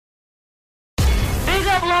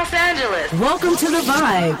of Los Angeles. Welcome to the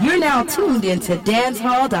Vibe. You're now tuned into Dance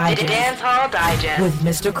Hall Digest. Dance Hall Digest. With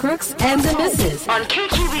Mr. Crooks and the Misses. On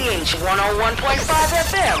KQBH 101.5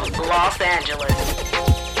 FM, Los Angeles.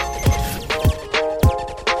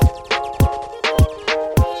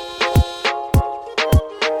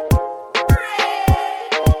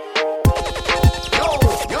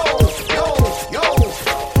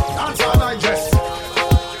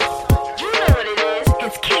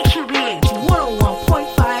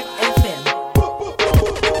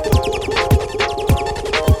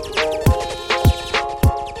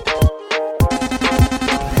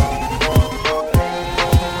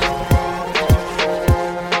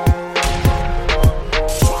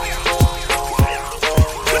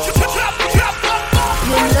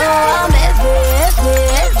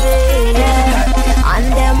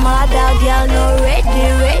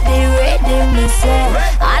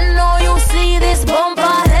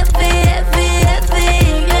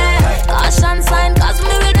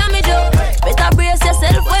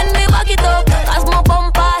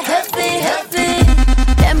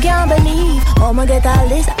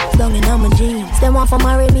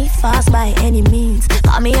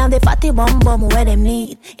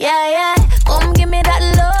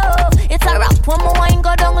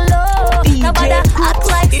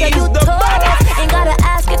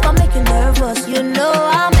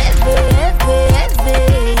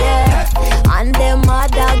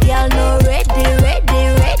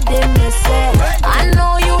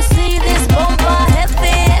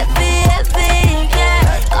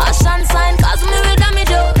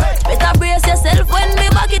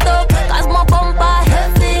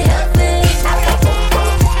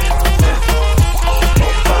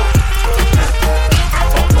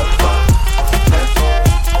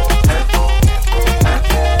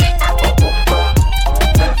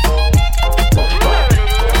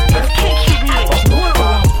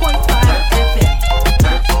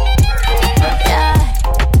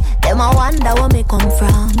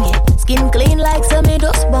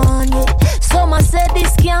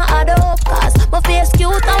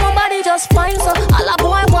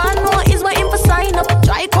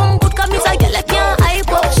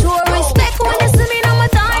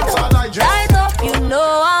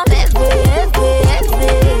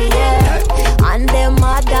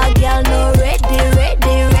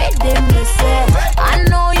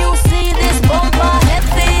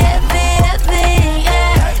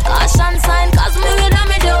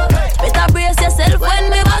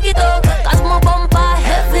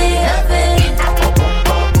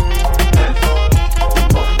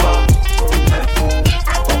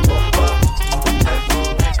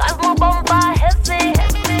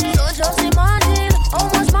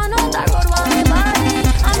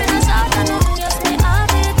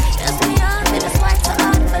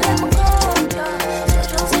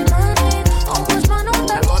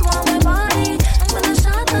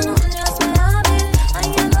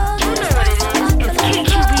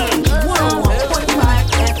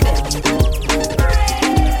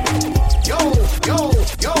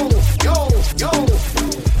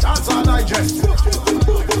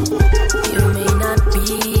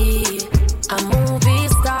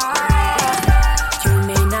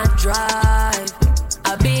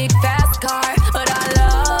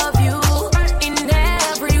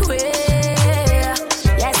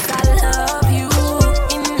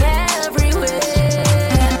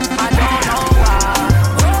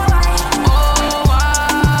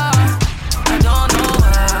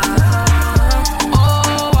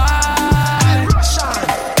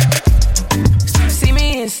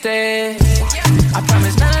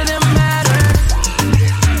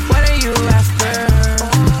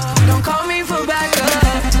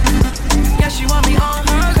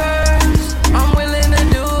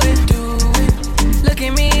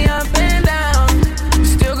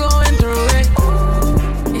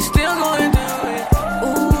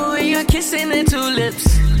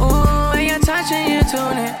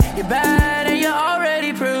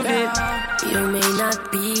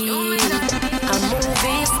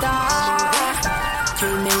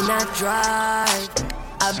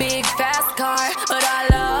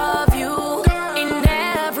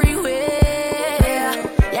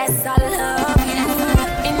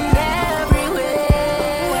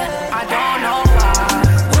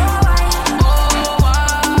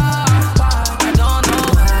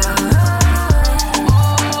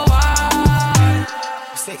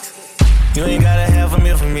 You ain't gotta have a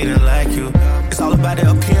meal for me to like you. It's all about the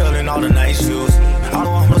appeal and all the nice shoes. All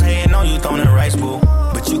the hoes hating on you, throwing the rice bowl.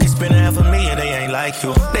 But you can spend half of me and they ain't like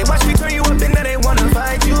you. They watch me turn you up and now they wanna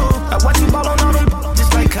fight you. I watch you ball on all them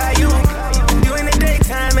just like Caillou. You in the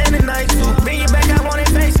daytime and the night too. Bring you back, I want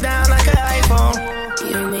it back.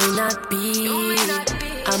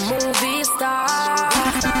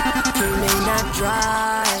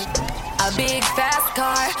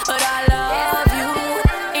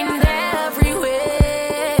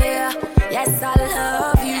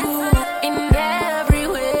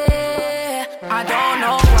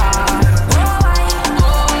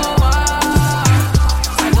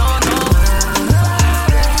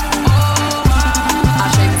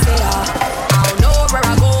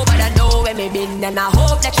 mean, and I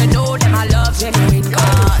hope that you know that my love genuine.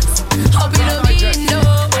 Cause hope you know me, no.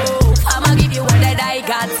 I'ma give you all that I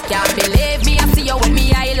got. Can't believe me, I see you when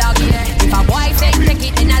me I love you. If a boy say take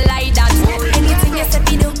it, then I like that. Anything you say,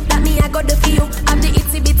 do that me I got the feel. I'm the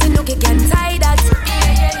itsy bitsy, no you can tie that.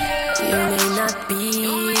 You may not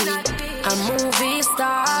be a movie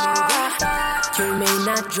star. You may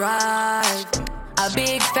not drive a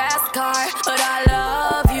big fast car, but I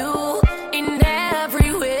love you in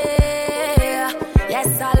every way.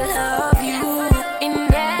 Yes, I love you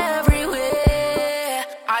in every way.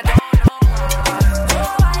 I don't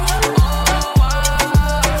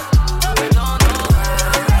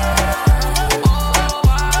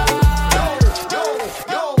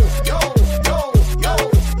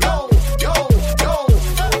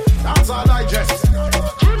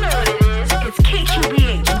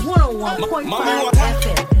Mommy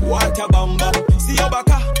water bamba, see your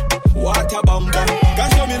baka, water bamba. Can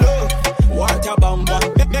show me love, water bamba.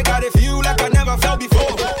 Make I feel like I never felt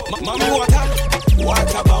before. Mommy water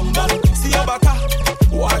bamba, see your baka,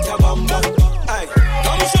 water bamba. Ay,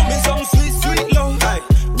 come show me some sweet, sweet love. Ay,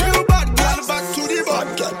 real bad girl back to the bad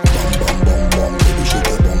girl. Bum bum bum bum, baby shake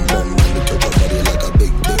your bum bum. Let me touch your body like a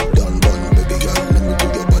big big dun dun. Baby girl, let me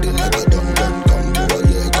do your body like a dun dun. Come over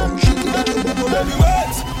here, come shake it like your bum bum. Baby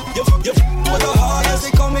wait, you. With the hardest,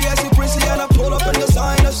 they call me as a prissy and I pull up in the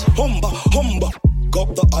signers. Humba,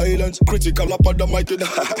 got the islands, critical up on the mighty.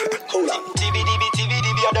 Hold on. TVDB,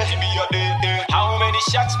 how many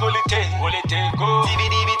shots will it take? Will it take? Go.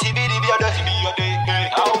 TVDB,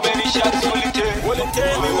 how many shots will it take? Will it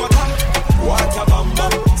take? Mommy water bamba,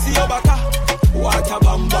 see your baka, water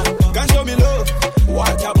bamba. Can show me love,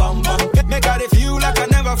 water bamba. Make I feel like I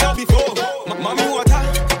never felt before. Mommy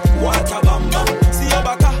water bamba, see your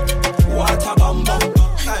baka. Water bamba,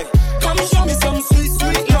 hey, come show me some sweet,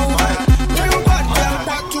 sweet love. Real bad girl,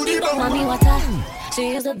 back to the bone. Mommy water, she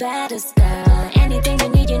is the baddest girl. Anything you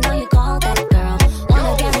need, you know you call that girl.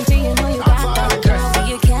 Wanna guarantee, you know you got that girl. Be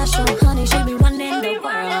your cash on, honey, she be running the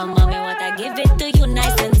world. Mommy water, give it to you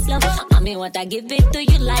nice and slow. Mommy water, give it to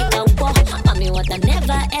you like a war. Mommy water,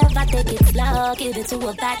 never ever take it slow. Give it to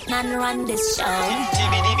a Batman, run this show.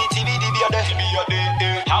 TVDB,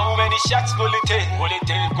 how many shots will it take? Will it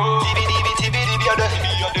take? Go. TVDB,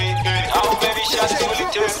 how many shots will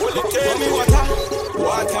it take? Will it take? Mommy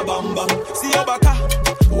water bamba, see your baka,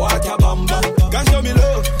 water bamba. Can show me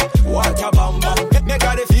love, water bamba. Make I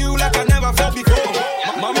feel like I never felt before.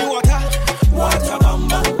 Mommy water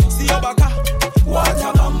bamba, see your baka,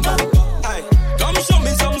 water bamba. Ay, come show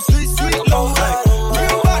me some sweet, sweet love.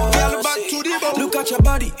 Real bad girl, back to the bone. Look at your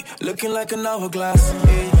body, looking like an hourglass.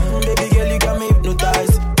 Hey, baby girl, you got me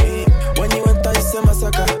hypnotized. Hey, when you enter, you say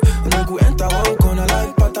massacre. And you enter, walk on a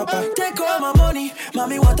like patapa. Take all my money,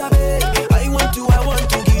 mommy, what I pay. I want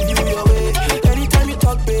to give you your way. Anytime you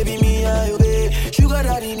talk, baby, me, I obey. Sugar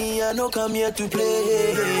daddy, me, I no come here to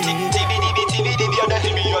play.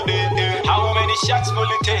 TVDB, how many shots will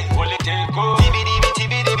it take? Will it take? Go.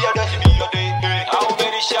 TVDB, how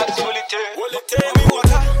many shots will it take? Will it take? Mommy,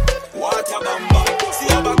 water bamba, see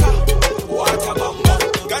your baka, water bamba.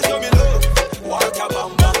 Can show me love, water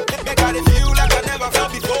bamba. Make I feel like I never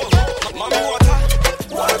felt before. Mommy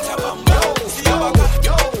water bamba, see your baka,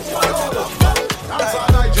 water bamba. That's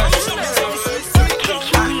all I just show me some sweet, sweet love.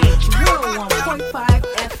 101.5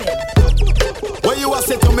 FM. When you are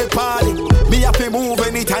set to me party, me have to move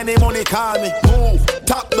anytime the money call me. Move,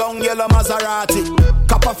 top down yellow Maserati.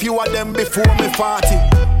 Cop a few of them before me 40.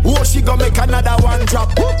 Oh, she gon' make another one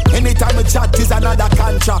drop. Anytime we chat is another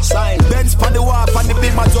contract. Sign. Benz pan the wharf and the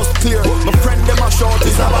beam are just clear. My friend them a short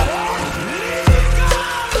is about.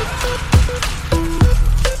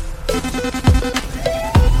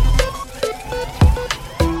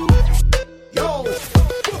 Yo,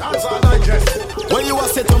 that's all I just. When you are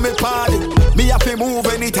set to me party, me have to move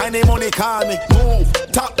anytime the money call me. Move,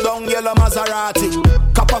 top down yellow Maserati.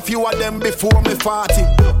 Cop a few of them before me 40.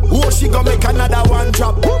 Oh, she gon' make another one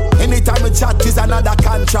drop. Anytime we chat is another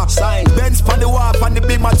contract. Sign. Benz pan the wharf and the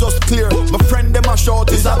beam are just clear. My friend them a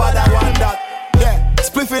short is about that one that. Yeah,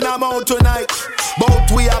 spliffing I'm out tonight.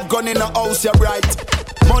 Both we have gone in the house, you're right.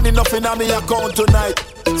 Money nothing on me account tonight.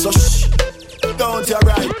 So shh, don't you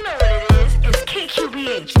right. You know what it is. It's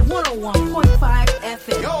KQBH 101.5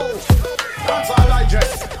 FM. Yo, that's all I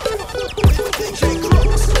just.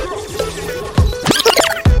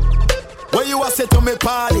 When you are set to me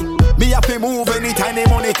party, me have to move anytime the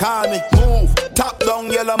money call me. Move, top down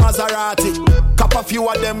yellow Maserati. Cop a few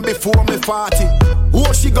of them before me 40.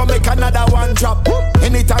 Oh, she gon' make another one drop.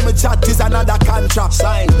 Anytime we chat is another contract.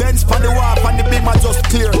 Sign. Benz pan the wharf and the beam are just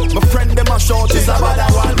clear. My friend them a short is about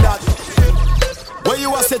that one that. When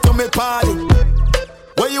you are set to me party,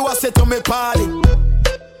 me party?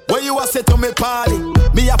 Where you a say to me party?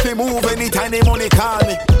 Me have to move anytime the money call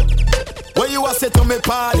me. Where you a say to me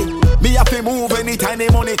party? Me have to move anytime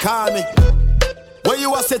the money call me. Where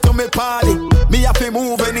you a say to me party? Me have to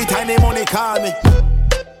move anytime the money call me.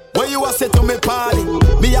 Where you a say to me party?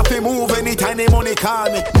 Me have to move anytime the money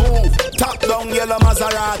call me. Move, top down yellow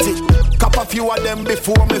Maserati. Cop a few of them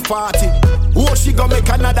before me 40. Oh, she gon' make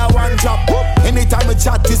another one drop. Anytime we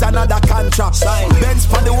chat is another contract. Benz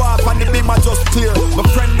pon the wall, pon the beam I just clear. My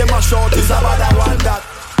friend them a short is about that one that.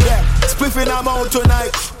 Yeah, spliffing I'm out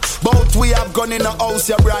tonight. Both we have gone in the house,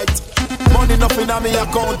 you're right. Money nothing on me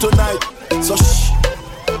account tonight. So shh,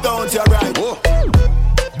 don't you right.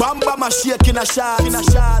 Bamba my shake in a shot.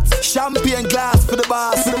 Champagne glass for the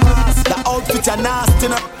boss. The outfit are nasty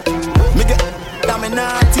now. Me get damn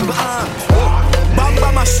naughty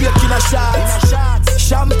Bamba my shake in a shot.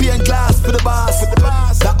 Champagne glass for the boss.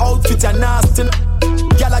 The outfit are nasty now.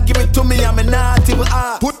 Y'all give it to me, I'm a naughty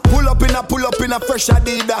Pull up in a fresh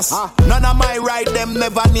Adidas. None of my ride them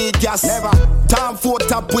never need gas. Time for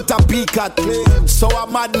top with a peacock. So a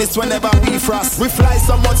madness whenever we frost. We fly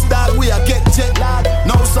so much that we a get jet lag.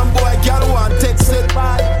 Now some boy girl want text it.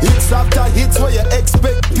 Hits after hits where you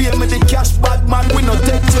expect. Pay me the cash, bad man we no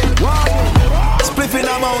take it. Spliffing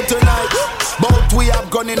I'm out tonight. Both we have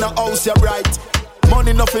gone in the house, you're right.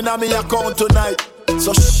 Money nothing on me account tonight.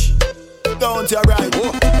 So shh, don't you right.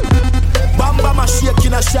 Bamba my shake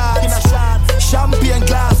in a shot. Champagne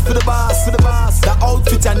glass for the boss. The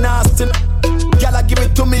outfit are nasty. Y'all give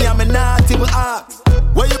it to me, I'm a naughty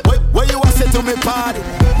Where you a say to me party?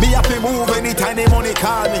 Me have to move anytime the money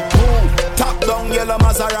call me. Top down yellow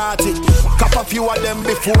Maserati. Cop a few of them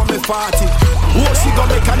before me 40. Oh, she gon'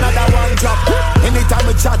 make another one drop. Anytime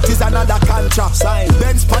we chat is another contract.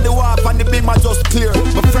 Benz pon the wall, pon the beam I just clear.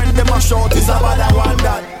 My friend them a short is about that one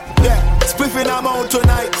that. Yeah, spliffing I'm out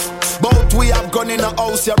tonight. Both we have gone in the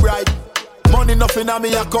house, you're right. Money nothing on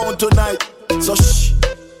me account tonight. So shh,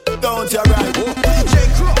 don't you right.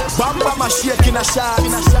 Bamba my shake in a shot.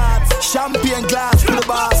 Champagne glass for the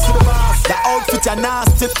boss. The outfit are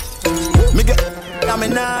nasty. Me get I'm a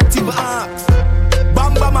naughty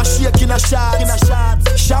Bamba my shake in a shot.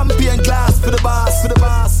 Champagne glass for the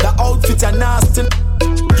boss. The outfit are nasty.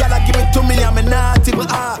 Y'all give it to me, I'm a naughty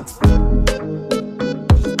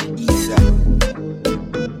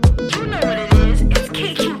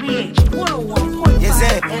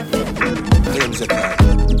Claims a car.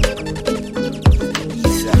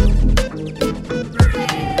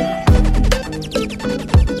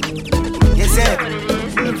 Yes, sir.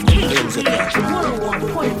 Claims a car.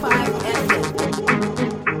 101.5 FM.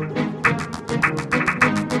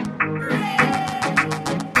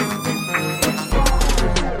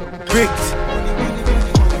 Bricks.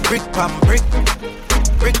 Brick pam brick.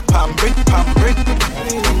 Brick pam brick pam brick.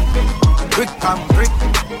 Brick pam brick.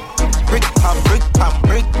 Brick pam brick pam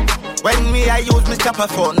brick. When me I use my chopper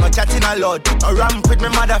phone, no chatting a lot. No ramp with my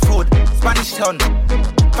mother food. Spanish town,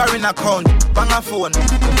 foreign account, bang a phone,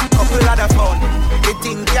 couple other phone. The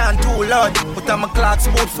thing can't too loud. Put on my clocks,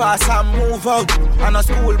 boot fast and move out. On a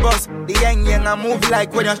school bus, the young I move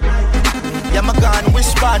like when you. Yeah, my gun,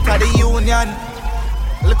 which part of the union?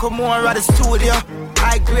 Look more at the studio.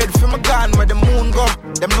 High grade from a gun where the moon go.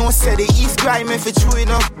 Them no say the East crime if it's true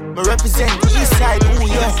enough. Me represent the East side, ooh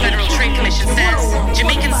yeah. U.S. Federal Trade Commission says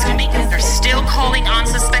Jamaicans are still calling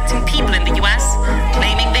unsuspecting people in the U.S.,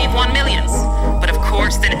 claiming they've won millions. But of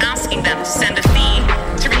course, then asking them to send a fee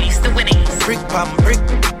to release the winnings. Brick pam brick.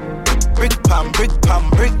 Brick pam brick pam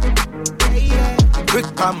brick. Brick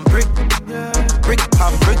pam brick. Brick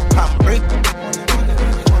pam brick pam brick.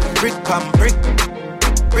 Brick pam brick.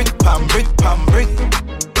 Brick pam brick pam brick.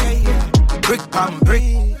 Brick pam brick.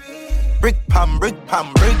 Brick pam brick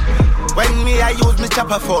pam brick. When me I use my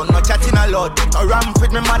chopper phone, no chatting a lot. No ramp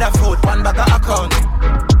with my mother food. One bag of account,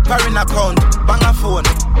 foreign account, bang a phone,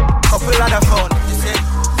 couple other phone. You say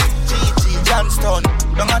GG Johnstone,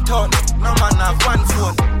 long a ton. No man have one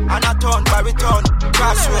phone, and a ton, baritone,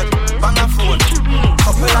 crossroad, bang a phone,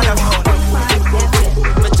 couple other phone.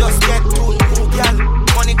 Me just get two new gal,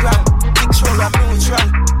 money grand, picture I'm neutral.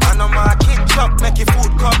 And I'm a kid truck, make your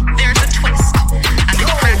food come. There's a twist.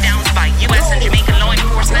 Amid crackdowns by U.S. and Jamaican law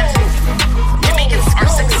enforcement, Jamaicans are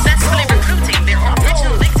successfully recruiting their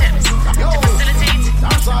original victims to facilitate.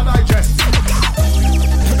 That's all I just.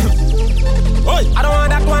 Oi, I don't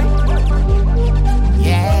want that one.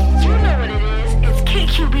 You know what it is. It's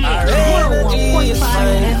KQB 101.5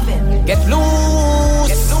 FM. Get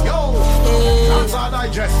loose. Yo, that's all I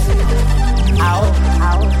just.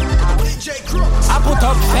 I put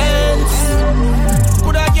up fence.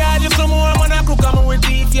 Could I get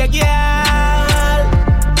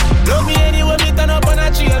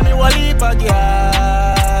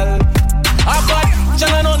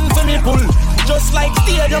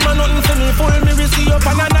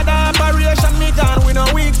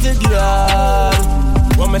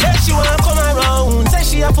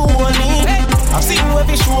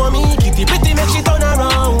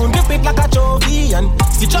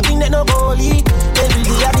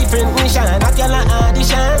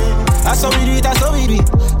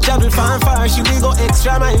travel far and far, she will go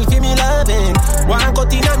extra mile for me loving. One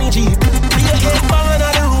cut in a me Jeep, be a head bang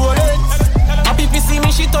on the Rolex. Happy to see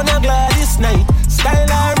me, she turn a glad this night.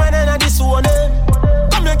 Style her man and a this one.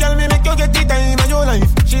 Come here, girl, me make you get the time of your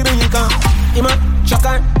life. She really come, Ima, check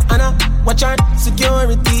her, Anna, watch her,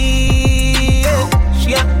 security. Yeah.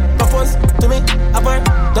 She a propose to me, up her,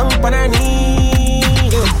 dump on her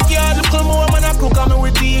knee. Yeah, look how more man a cook, I'm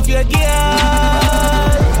with the if you're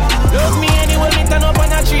girl. Love me anyway, me turn up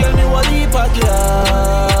on a trail, me will leave a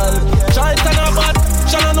girl. Child turn up bad,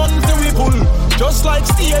 shall nothing to we pull. Just like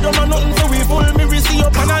stadium and nothing to we pull. Me receive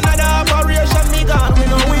up on another operation, me gone, me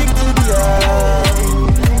no weak to the girl.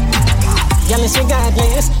 Y'all is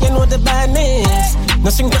regardless, you know the badness.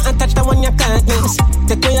 Nothing to attach the one you can't miss.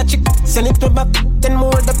 Take away your chick, send it to back. Then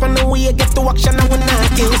more up on the way you get to action and we not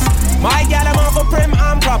kiss. My girl, I'm off for prim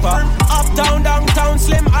and proper. Uptown, downtown,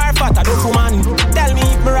 slim or fatter. Don't woman, tell me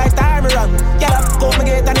if me right or me wrong. Get up, go me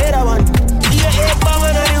get another one. Yeah, head bang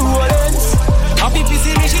on the rollers. Happy to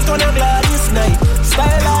see me, she turn a glad this night. Style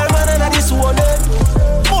her man and a this one.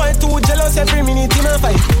 Boy too jealous every minute in a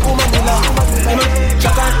fight. Woman me love, Emma,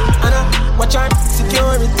 check her, Anna, watch her,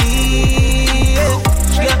 security.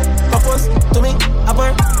 She a propose to me, up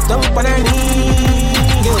her, dump on her knee.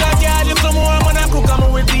 That girl, you come home and I cook,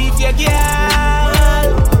 I'm with beef, yeah,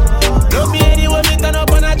 girl. Love me anyway, me turn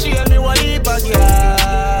up on a trail, me want leave a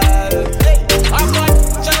girl. Hey, I've got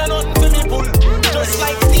channel nothing to me pull. Just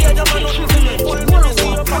like stadium and nothing to me pull. Me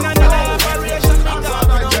see up on another variation, me got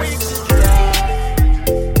me no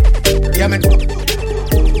yeah, man. You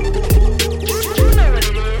know what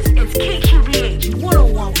it is. It's KQBH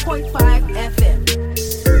 101.5 FM.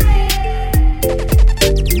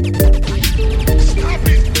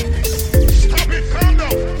 Stop it, calm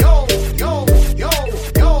down. Yo.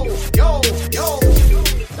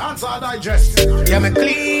 Dance or digest. Yeah, me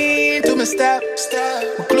clean to me step.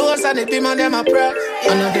 My clothes and the beam on them I prep. I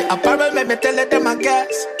know the apparel make me tell it them I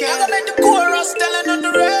guess. I gonna make the chorus telling on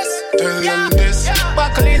the rest. Tell them this.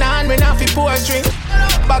 Buckle in hand, me not fi poetry.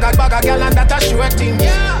 Bag a girl and that a sure thing.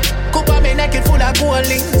 Coupa me naked full of gold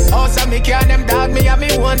links. Also me can them dog me and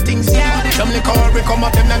me want things. Some liquor we come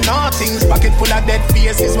up them the nothings. Pocket full of dead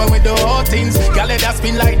faces when we do all things. Girl that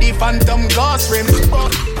spin like the phantom ghost rim.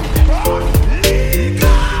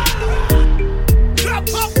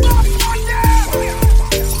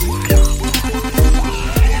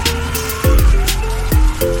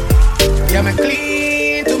 Yeah, me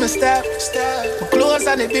clean to me step. My clothes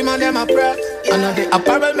and the beam on them I prep. I know the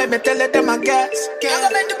apparel make me tell it them I guess. I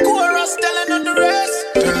gonna make the chorus telling on the rest.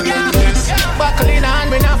 Buckle in hand,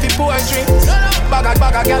 me not fi poetry. Bag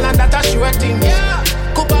a girl and that a sure thing.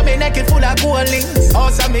 Coupa me naked full of gold links.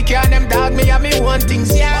 Also me can them dog me and me want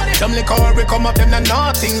things. Some liquor we come up them the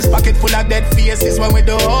nothings. Pocket full of dead faces when we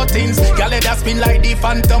do all things. Girl that spin like the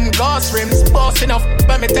phantom ghost rims. Boss enough,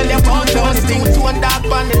 but me tell you about those things. Two and dark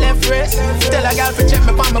on the left wrist. Tell a girl to check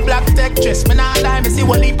me on my black tech dress. Me nah lie, me see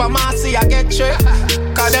one leap of my see I get trick.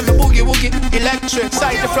 Call them a boogie woogie electric.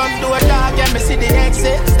 Side the front door dog, yeah me see the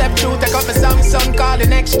exit. Step through, take up my Samsung, call the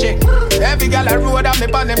next chick. Every girl I rode up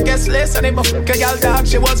me on them guest list. And if I fuck a girl dog,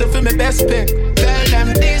 she wasn't for me best pick. Tell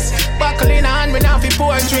them this, buckle in hand, me now fi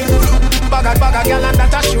poetry. Bag a girl and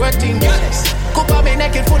that a sure thing. Coupa me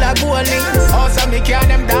naked full of gold links. Also me can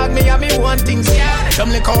them dog me and me want things. Some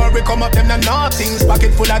liquor we come up them the nothings.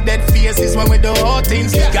 Pocket full of dead faces when we do all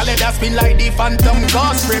things. Girl that spin like the phantom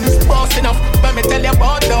ghost rims. Boss enough, but me tell you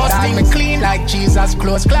about those things. Me clean like Jesus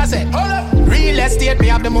clothes closet. Real estate me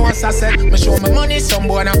have the most asset. Me show me money, some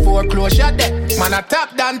boy na foreclosure debt. Man a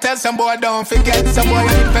top down, tell some boy don't forget. Some boy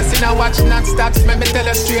investing and watch non-stocks. Let me tell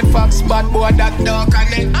you straight facts. Bad boy that don't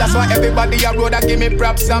connect. That's why everybody a road a give me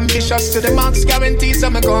props. Ambitious to the max, guarantee so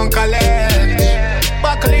me gon' collect.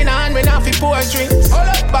 Buckle in hand, me not fi poetry.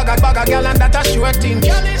 Bag a girl and that a sure thing.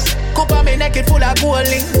 Coupa me naked full of gold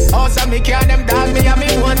links. Also me can them dog me and me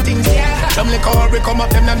want things. Some liquor we come up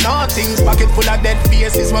them the nothings. Pocket full of dead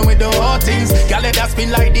faces when we do all things. Girl that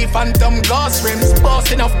spin like the phantom ghost rims.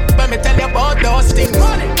 Boss enough, but me tell you about those things.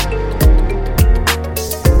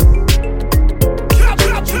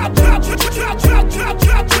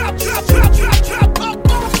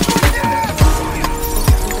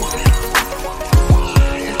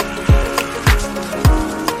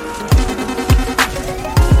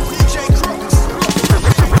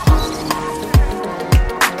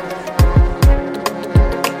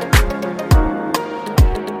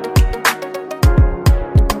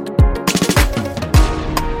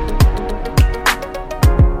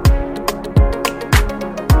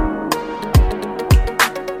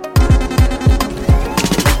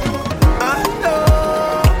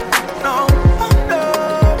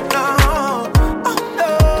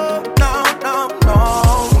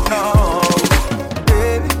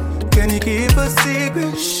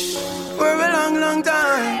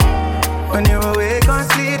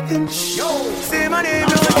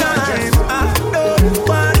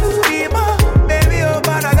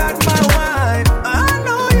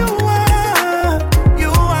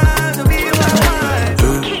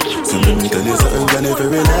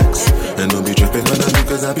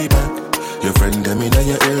 in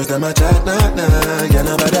your ears, them a chat, nah. Yeah,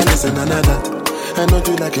 nobody listen, none of that. And don't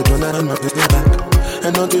you like it when I run my business back?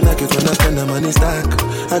 And don't you like it when I spend the money stack?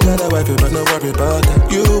 I got a wife, but no worry about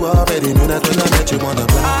that. You already knew that when I met you on the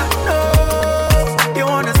block. I know you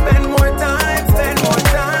wanna spend more time,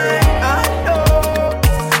 I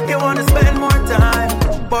know you wanna spend more time.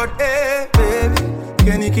 But hey, baby,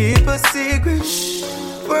 can you keep a secret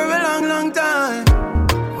for a long, long time?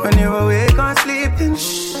 When you're awake or sleeping,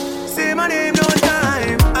 say my name no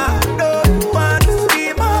time. I don't want to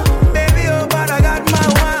be my baby, oh, but I got my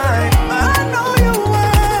wife. I know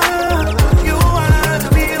you want to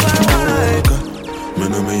be my wife. Me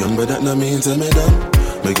know me young, but that no means I'm done.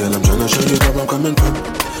 My girl, I'm tryna show you where I'm coming from.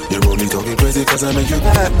 You're only talking crazy cause I make you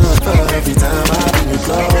back up. Every time I bring you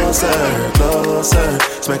closer,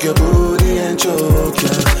 smack your booty and choke ya.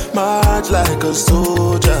 March like a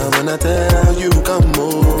soldier when I tell you come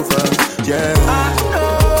over, yeah. I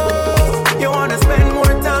know you wanna spend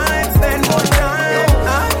more time, I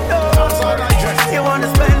know you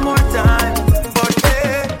wanna spend more time. But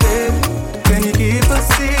baby, can you keep a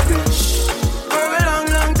secret for a long,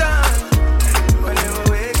 long time? When you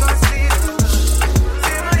awake or sleep,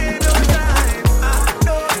 say my name no time. I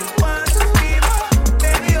know you want to be my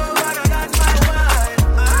baby, oh, but I got my wife.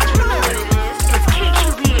 I know It's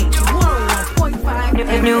KQBH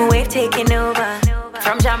 101.5. New wave taking over.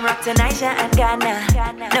 From Jamrock to Niger and Ghana.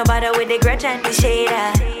 Nobody with the grudge and the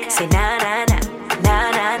shader. Say na na na,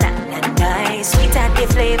 na na na na nice. Sweet and the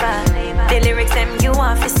flavor. The lyrics them you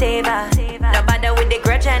want to savor. Nobody with the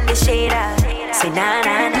grudge and the shader. Say na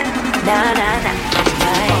na na, na na na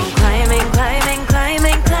nice. Climbing, climbing,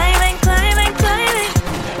 climbing, climbing, climbing, climbing.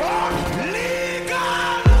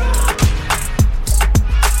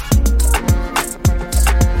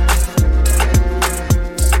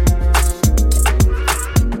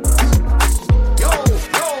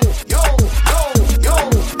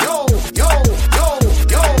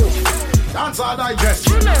 Dancehall Digest.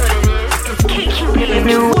 You know what it is. It's KQBH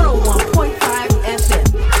 101.5 FM.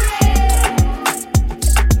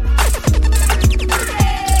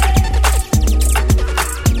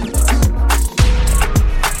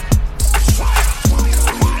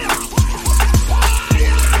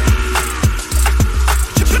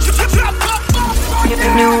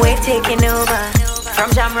 New wave taking over. From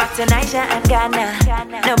Jamrock to Niger and Ghana.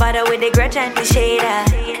 Nobody with the grudge and the shader.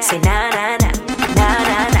 Say na na na, na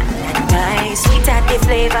na na na nice. Sweet and the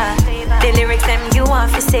flavor. The lyrics them you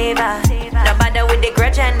want to savor. Nobody with the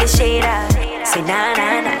grudge and the shader. Say na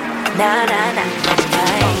na na, na na na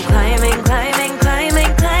nice. Climbing, climbing,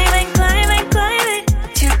 climbing, climbing, climbing, climbing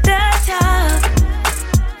to the top.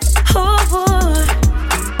 Oh, oh.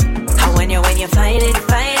 How when you fight it,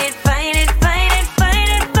 fight it, fight it, fight it, fight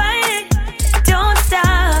it, fight it. Don't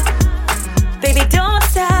stop, baby, don't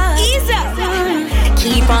stop. Ease up.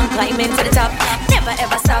 Keep on climbing to the top. Never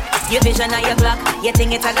ever stop. Your vision and your clock. You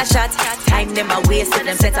think it's a shot. Time them a waste to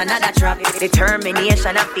them set another trap.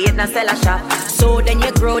 Determination and faith and sell a shop. So then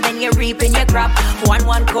you grow, then you reap in your crop.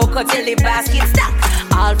 One cocoa till the basket stack.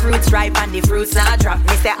 All fruits ripe and the fruits not drop.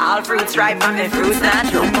 Me say all fruits ripe and the fruits not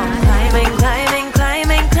drop. Climbing, climbing,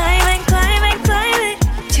 climbing, climbing, climbing, climbing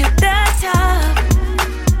to the top.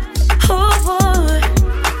 Oh, oh.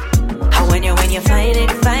 How when you fight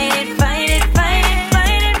it, fight it, fight it, fight it,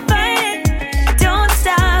 fight it, fight it. Don't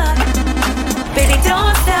stop, baby,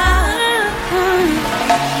 don't stop.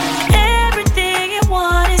 Everything you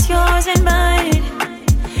want is yours and mine.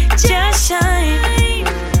 Just shine.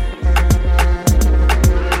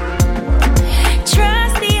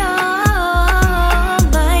 Trust the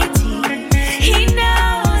Almighty. He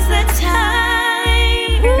knows the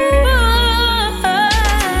time.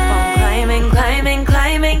 Climbing, climbing,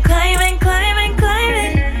 climbing, climbing, climbing,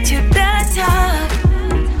 climbing to the top.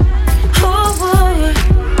 Oh,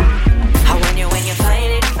 how when you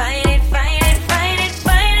fight it, fight it, fight it, fight it,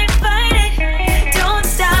 fight it, fight it. Don't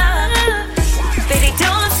stop, baby,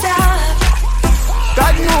 don't stop.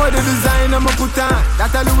 God know the design I'ma put on.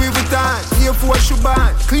 That a Louis Vuitton, Air Force Shuban,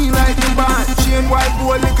 clean like new band. Chain white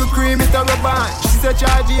bowl, little cream, it a rubber. She said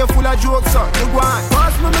charge you full of jokes, so you go on.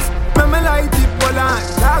 Pass me light it, pull on.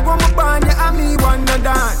 Dog on my band, yeah, and me one no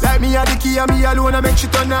dance. Like me a the key, and me alone, I make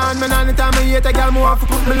shit turn on. Man, anytime I hate a girl, me want to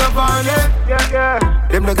put me love on it. Yeah.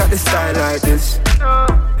 Them no got the style like this.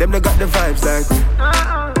 Them no got the vibes like me.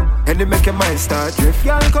 And they make your mind start drift.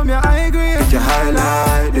 Girl, come here, I agree. Get your high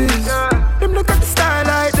like this. Them no got the style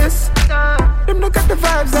like this. Them no got the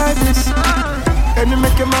vibes like this. And you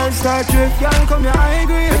make your mind start drift. Girl, come here, I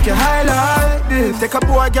agree. Make you highlight this. Take a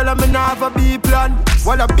boy, girl, I'm in have a B plan.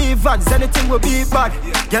 While I be vans, anything will be bad.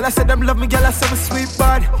 Girl, I said them love me, girl, I said me sweet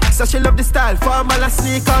bad. So she love the style, formal and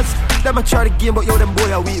sneakers. Them a try the game, but yo, them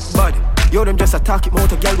boy are weak bad. Yo, them just attack it,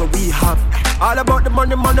 motor girl, what we have. All about the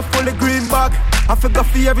money, full of green bag. I forgot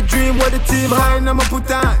for every dream where the team high, and I'ma put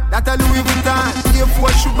on. That a Louis Vuitton,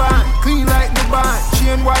 A4 Shuban, clean like the band.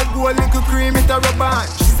 Chain white gold, little cream, it a rubber.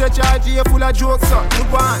 She said charge here full of jokes, up the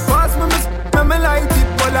band. Pass me light it,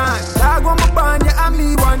 Bolan. Dog on my band, yeah, and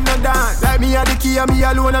me want no dance. Like me had the key, and me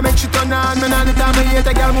alone, I make shit on. Man, all the time I hate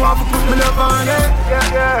a girl, me want to put me love on,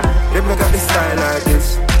 yeah. Them they got the style like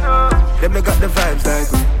this. Them they got the vibes like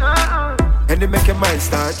me. And they make your mind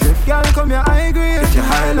start drift. Girl, come here, I agree. Get you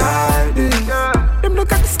high like this. Them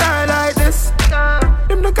look at the style like this.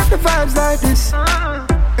 Them look at the vibes like this.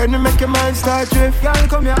 And they make your mind start drift. Girl,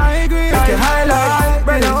 come here, I agree. Get you high like this.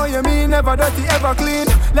 Brother, how you mean? Never dirty, ever clean.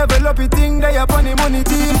 Level up your thing, they up on the money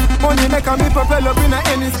team. Money make a me propel up in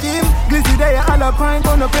any scheme. Glizzy, they all a pint,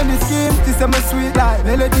 turn up any scheme. This is my sweet life,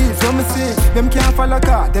 melodies, when me sing. Them can't follow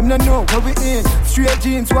car, them don't know where we in. Straight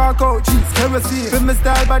jeans, walk out, jeans, kerosene. With my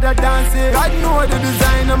style by the dancing. God know the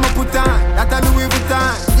design I'ma put on. That a Louis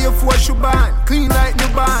Vuitton, A4 Shuban, clean like the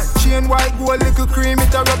band. Chain white gold, little cream,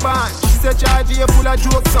 it a rubber. She said charge here full of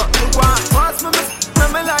jokes up the one. Pass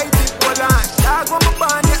me light it, Bolan. Dog on my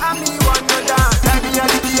band, yeah, and me want no dance. Like me a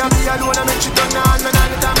the key, and me alone, I make shit on. Man, all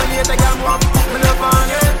the time I hate a girl, me want to put me love on,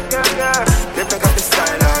 yeah. Them they got the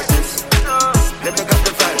style like this. Them they got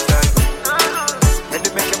the vibes like this. And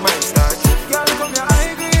they make your mind start. Girl, come here,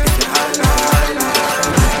 I agree. Get you high like.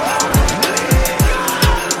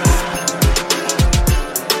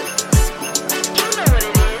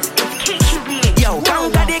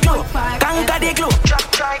 Conquer the globe.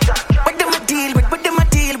 What them a deal with? What them a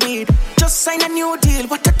deal with? Just sign a new deal.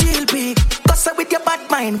 What a deal be? Gossip with your bad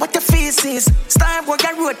mind. What your face is? Star Wars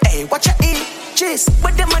road. Hey, watch your inches.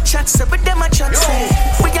 What them a chat say? What them a chat say?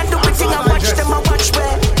 We can do the thing. I watch them. I watch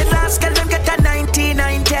where the last girl them get a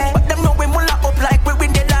 1990. But them know we mulla up like we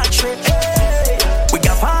win the lottery. Hey, we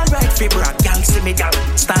have all right fibra. Girl see me girl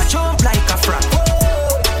start jump like a frog.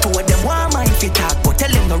 Two of them want my fit up, but tell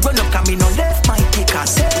them no run up 'cause me no left my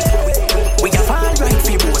pickers. We have all right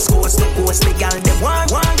for boss, coast to coast, the gal them want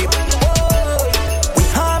it. We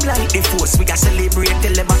harm like the force, we got celebrate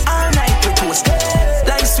till them all night we toast.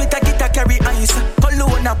 Like sweet a guitar carry ice,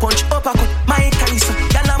 cologne a punch up a cut, my ice.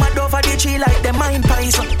 Gal I'm mad over the tree like the mine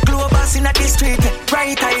pies. Globus in the street,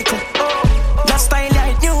 right icon. The style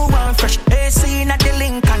like new one fresh, AC in the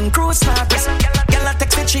Lincoln Cruise Marquis. Gal a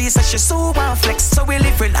text the cheese, so she so one flex. So we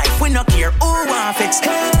live real life, we no care who one fix.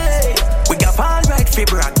 Hey, we got all right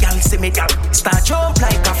fibra, gal see me gal start jump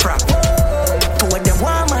like a frog. Two of them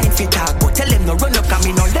want mine fit up, but tell them no run up 'cause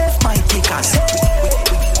me no left my kickers.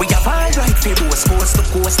 We have all right fibra, coast to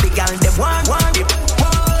coast, the gal them want it.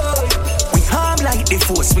 We harm like the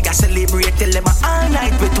force, we got celebrate till them all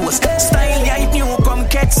night we toast. Style like new, come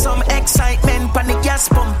get some excitement, panic gas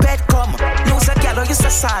pump bed come. Lose a gal, you say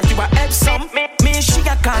sad, you a help some. Me she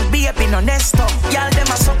a can't be up in a nest up. Y'all them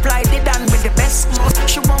a supply the dan with the best.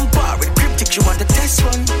 She want bar with cryptic, she want the test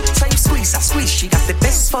run. So you squeeze, she got the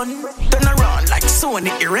best fun. Turn around like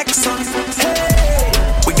Sony Ericsson. Hey,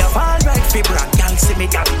 we have all right fibra, y'all see me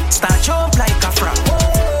gal start jump like a frog.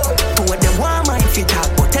 Two of them want my fit up,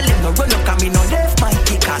 but tell them no run up 'cause me no left my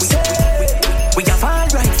kickers. We have all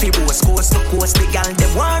right fibra, coast to coast, the gal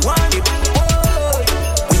them want it.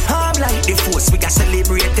 We harm like the force, we got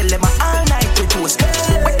celebrate till them all night we toast.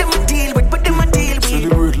 What them a deal with? What them a deal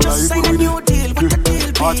with? Just sign a new deal. What a deal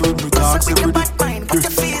be? Cause with your bad mind, what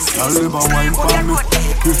your face is?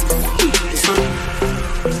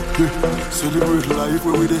 Celebrate life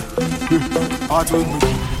where we dey. Part with me.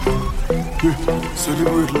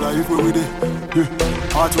 Celebrate life where we dey.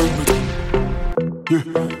 Part with me.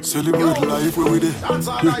 Celebrate life where we dey.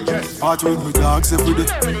 Part with me dogs every day.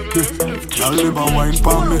 Y'all live a wine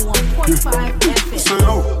for me. Say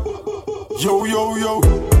yo.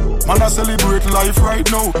 Man, I celebrate life right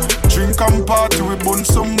now. Drink and party, we bun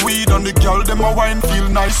some weed, and the girl them a wine feel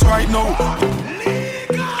nice right now.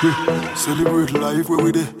 Celebrate life where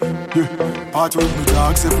we dey. Party with me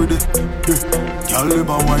dogs every day. Girl them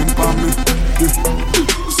a wine for me.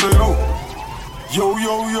 Say yo.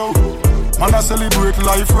 Man, I celebrate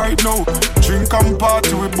life right now. Drink and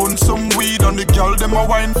party, we bun some weed, and the girl them a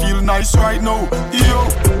wine feel nice right now. Yo.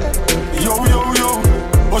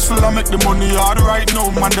 Hustle and make the money hard right now.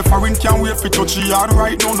 Man, the foreign can't wait for touch the yard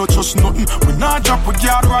right now. No trust nothing, we not drop a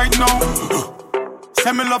yard right now.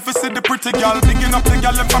 Say me love to see the pretty gal, digging up the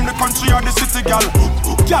gal from the country or the city gal.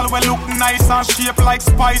 Gal will look nice and shape like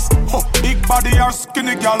spice. Big body or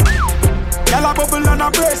skinny gal. Gal a bubble and a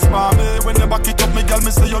brace for me. When you back it up, me gal, me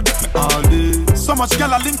say you get me all day. So much gal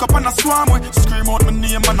a link up and a swarm with. Scream out my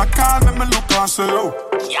name and I call me, me look and say yo.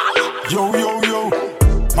 Yo, yo, yo.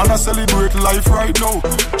 Man I celebrate life right now.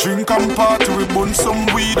 Drink and party, we bun some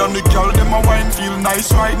weed. And the gal, them a wine feel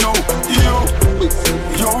nice right now. Yo,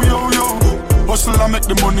 yo, yo, yo. Hustle and make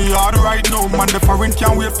the money hard right now. Man, the foreign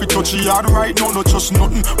can't wait for touch yard right now. No trust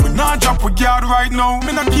nothing, we not drop with yard right now.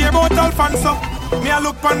 Me not care about Alfonso. Me a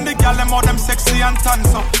look on the gal, them how them sexy and tan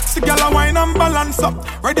so. See gal a wine and balance up.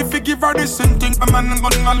 Ready for give her the same thing, my man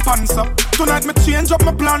gun Alfonso. Tonight me change up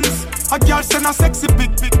my plans. A gal send a sexy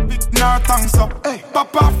big, nah thanks up. Hey,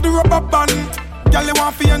 pop off the rubber band. Gal you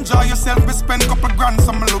want to enjoy yourself, we spend couple grand.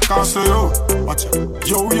 So me look and say yo, watch it.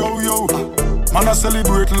 Yo, yo, yo. Man I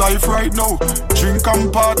celebrate life right now. Drink and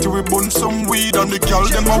party, we bun some weed. And the gal,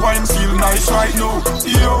 them a wine feel nice right now.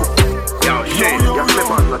 Yo, yo, yo, yo.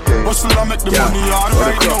 Hustle and make the money hard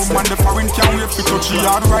right now. Man, the foreign can't wait for touch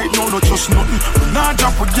yard right now. No trust nothing, we not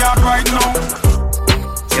drop with yard right now.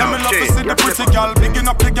 Yeah, me love to see the pretty gal, bigging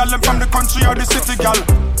up the gal from the country or the city gal.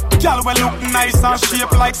 Gal will look nice and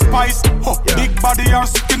shape like spice. Big body or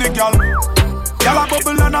skinny gal. Gal a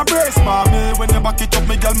bubble and a brace for me. When you back it up,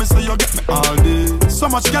 me gal, me say you get me all day. So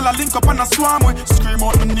much gal a link up and a swarm with. Scream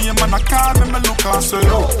out my name and I call me, me look and say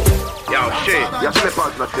yo. Yo, shit, your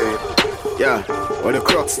slippers not tape. Yeah, where the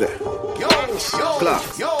Crocs there?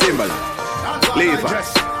 Clarks, Timberland, Levi's.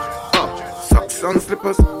 Socks on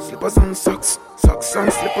slippers, slippers on socks. Socks on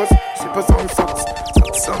slippers, slippers on socks.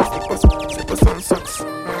 Socks on slippers, slippers on socks.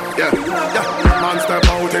 Yeah, yeah. Man step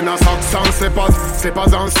out in a socks on slippers,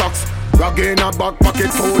 slippers on socks. Rag in a back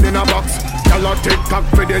pocket, food in a box. Y'all a tic-tac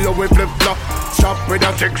for the low flip flop. Shop with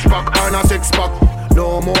a six-pack and a six-pack.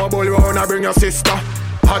 No more bull round, I bring your sister.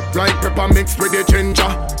 Hot like pepper mixed with the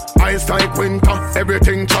ginger. Ice like winter,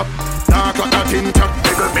 everything chop. Dark like a tinter,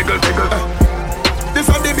 biggle, biggle. This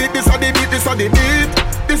a the beat, this a the beat, this a the beat.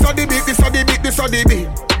 This a the beat, this a the beat, this a the beat.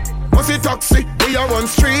 Must see taxi, we are on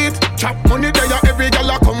street. Chop money there, every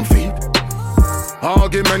gal a come feed.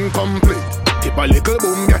 Argument complete. Tip a little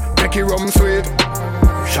boom, yeah, make it rum sweet.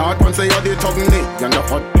 Short one say you're the tongue knee. And the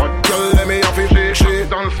hot, girl, let me off it.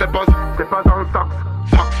 Socks on slippers, slippers on socks.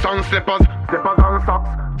 Socks on slippers, slippers on socks.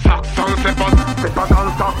 Socks on slippers, slippers on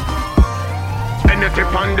socks. Any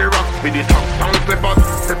tip on the rocks with the socks on slippers,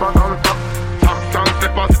 slippers on socks. Socks on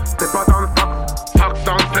slippers, slippers on socks. Socks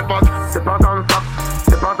on slippers, slippers on socks.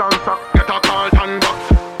 Slippers on socks, get a Carlton box.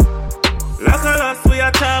 Like a loss we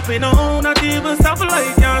are chopping on. Not even stop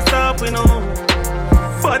like can't stop we know.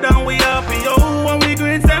 But then we happy yo. When we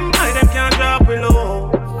greet them by them can't drop below.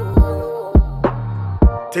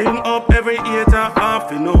 Team up every 8 and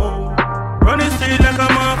half you know. Run the street like a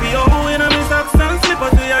mafia. In a me socks and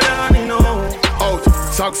slippers we are done you know. Out,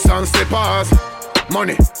 socks and slippers.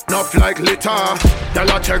 Money, enough like litter.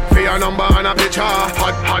 Y'all check for your number and a picture.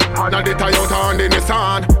 Hot, now the Toyota and the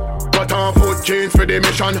Nissan. Cut on foot jeans for the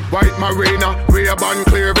mission. White Marina, Ray-Ban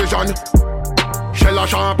clear vision. Shell a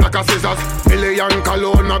sharp like a scissors. Million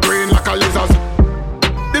cologne a green like a lizard.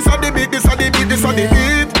 This a the beat, this a the beat, this a the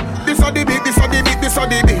beat. This a the beat, this a the beat, this a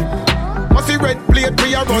the beat. Must see red plate,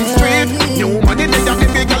 we a run straight. New money, they a the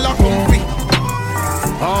big gal a complete.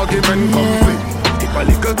 Argument complete. Tip a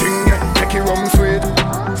little thing, yeah, make it rum sweet.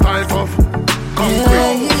 Style tough,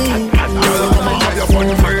 concrete. Girl, come and have your fun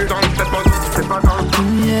free. Don't step on, step on,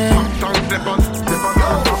 don't step on, step on,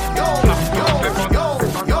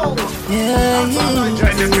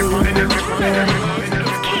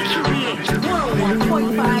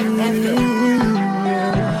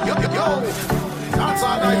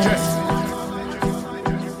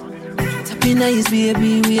 Be nice,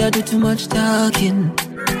 baby, we are do too much talking.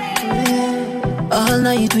 All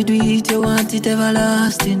night we do it, you want it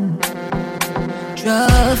everlasting.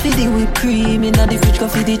 Draw for the whipped cream, in the fridge, go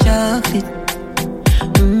for the chocolate.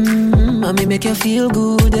 I may make you feel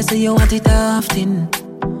good, they say you want it often.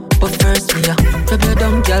 But first, me, rub your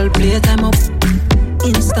dumb girl, play time up.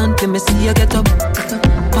 Instantly, me see you get up.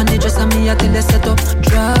 On the dress, me, I tell you set up.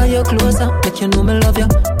 Draw you closer, make you know me love you.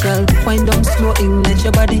 Girl, wind down slow, ignite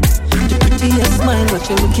your body. The prettiest smile, what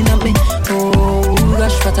you looking at me. Oh,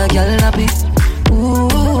 gosh, what a girl happy.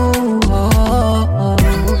 Ooh,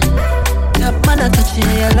 that man a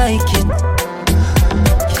touching, you like it.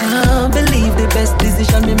 Can't believe the best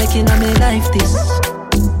decision me making on my life this.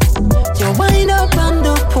 You wind up and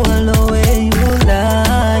the pull away, you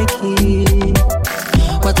like it.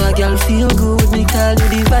 What a girl feel good, me call you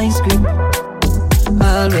the vice grip.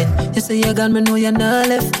 all when you say you gone, me know you're not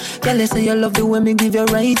left. Girl, you say you love the way me give you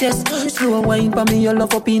right, yes. Slow wine for me, your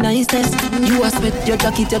love up in niceness. You a sweat your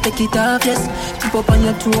jacket, you take it off, yes. Keep up on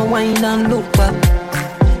your toe, wine and look back.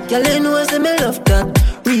 Girl, you know I say me love that.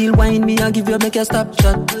 Real wine, me I give you make you stop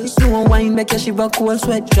shot. Slow wine, make you shiver cold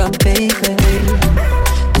sweat drop, baby.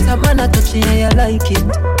 It's a man I touch you and you like it.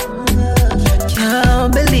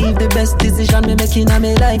 Can't believe the best decision me making in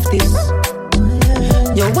my life this.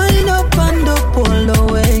 You wind up and up all the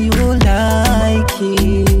way you like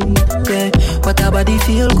it. Yeah, what a body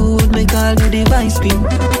feel good, make all you device be.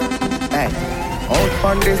 Hey, out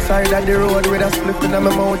on this side of the road with a split in my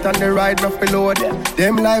mouth and the ride not below them.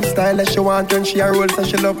 Them lifestyle that she want when she a roll, so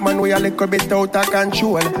she love man we a little bit out of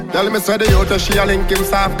control. Tell me say the youth she a link him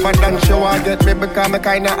soft bad and she want get me because me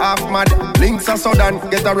kinda half mad. Links are sudden,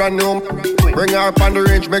 get her run home. Bring her up on the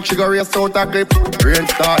range, make she go race out a clip. Rain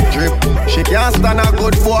start drip, she can't stand a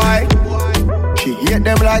good boy. She hate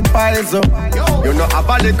them like piles up. You know have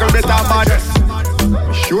a little bit of bad.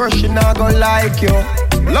 Sure she not gonna like you.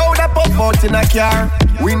 Loud up out in a car.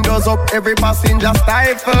 Windows up, every passenger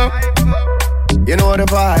stifle. You know the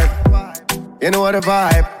vibe. You know the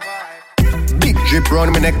vibe. Big drip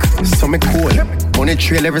round my neck, so me cool. Money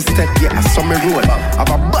trail every step, yeah, so me roll. Have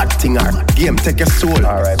a bad thing or game take your soul.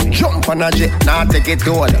 Alright, jump on a jet, now take it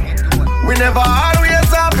all. We never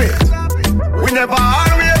always have it. We never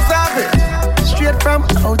always have it. Straight from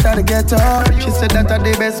out of the ghetto. She said that are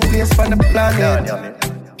the best place on the planet.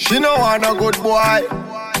 She know want a good boy.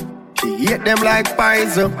 She hate them like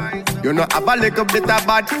pies up. You know have a little bit of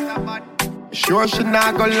bad. Sure she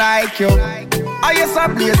not gonna like you. I guess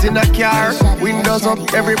I'm blaze in a car. Windows up,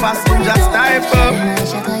 every passenger stifle.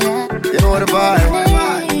 You know the vibe.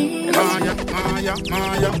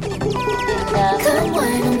 Maya. Come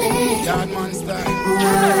on, baby. Yard man style.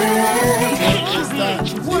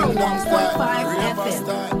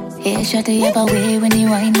 Yeah, shut the ever way when you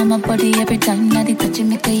wine on my body every time that it touch you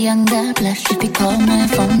make a younger blush. If you call my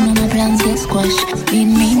phone, all my plans get squashed. Need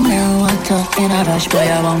me now, I talk in a rush, boy,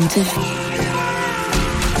 I want to.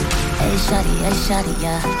 Hey, shawty,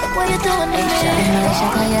 yeah. What you doing to me? Hey,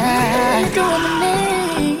 shawty, yeah. What you doing to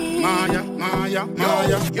me? Maya.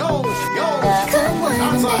 Yo. Come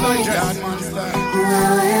on, baby. Yard man style.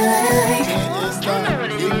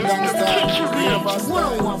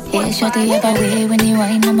 Yeah, shawty ever way when you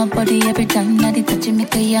wine on my body every time that it touch you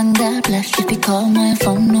make a younger blush. If you call my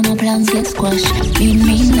phone, all my plans get squashed. Need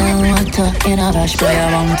me now, I talk in a rush, boy,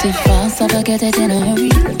 I want it fast, I forget it in a hurry.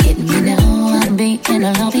 Get me now, I'll be in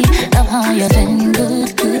a lobby. Love how you're feeling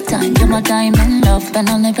good time. You're my diamond love, and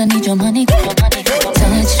I'll never need your money.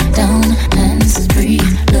 Touch down, hands free,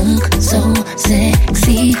 look so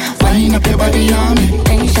sexy. Wind up your body on me.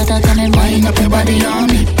 Hey, shut up, come and wind up your body on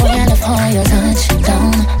me. Boy, I love how you touch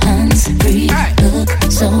down, hands free, look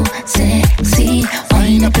so sexy.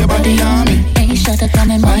 Wind up your body on me. Hey, shut up,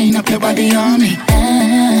 come and wind up your body on me.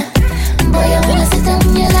 Boy, I wanna sit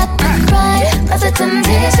on your lap and cry, cause the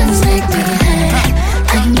temptations make me high.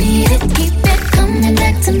 I need it, keep it coming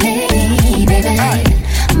back to me, baby.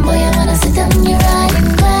 Boy, I wanna sit on your ride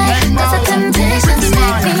and cry, cause the temptations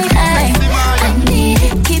make me high. I need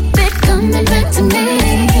it, keep it coming back to me,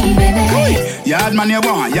 baby. Yard man you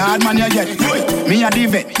want, yard man you get. Me a the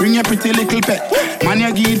vet, bring your pretty little pet. Man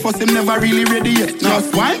you give it first, him never really ready yet.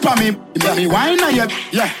 Just wine for me, let me wine on you.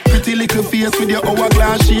 Yeah, pretty little face with your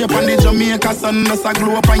hourglass shape. And the Jamaica sun does a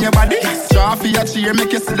glow up on your body. Draw for your chair,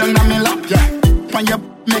 make you sit down on me lap. Yeah, and you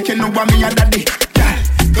make you know what me a daddy.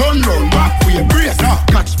 Turn round, back with your brace.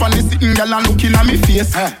 Catch from the sitting girl and looking at me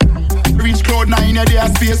face. Reach cloud 9 a day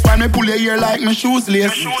of space. While me pull your ear like my shoes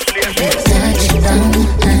lace. Touch down,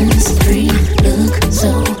 hands free, look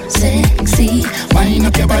so sexy. Wind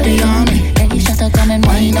up your body on me. Hey, shut up, come and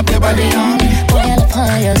wind up your body on me. Boy, I love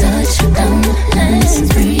how you touch down,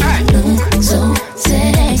 hands free, look so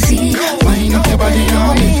sexy. Wind up your body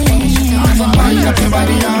on me. Wind up your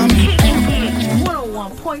body on me.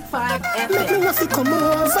 101.5 FM. Make me want to come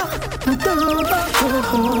over and don't go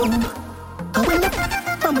home. I went up,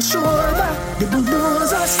 I'm sure the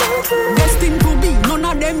bulldozer stand. Best thing to be, none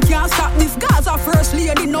of them can stop this. Gaza first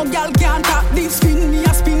lady, no girl can tap this. Spin me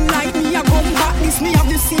a spin like me a come back this. Me have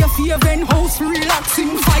the safe haven house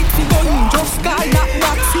relaxing. Fight for going, just call that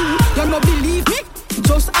vaccine. You no believe me?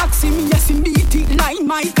 Just ask him, yes him beat it like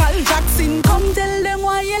Michael Jackson. Come tell them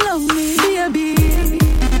why you love me, baby.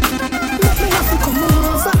 Make me have to come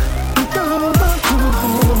over and don't go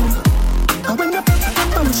home. I went up,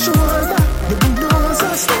 I'm sure that the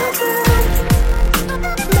bulldozer stand.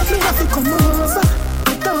 Make me have to come over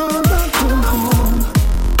and don't go home.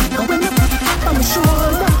 I went up, I'm sure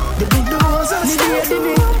that the bulldozer stand.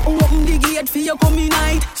 Open the gate wait for you come in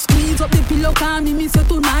night. Squeeze up the pillow, calm me say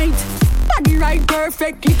tonight. Body right,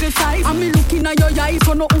 perfect, little size. And me looking at your eyes,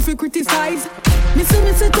 so nothing fi criticize.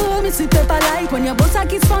 Missy too, missy pepper light. When your boss a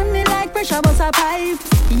kiss on me like pressure bust a pipe.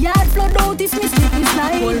 Yard flood out if me slip me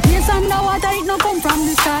slide. Well, here's some now water, it no come from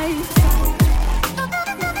the sky.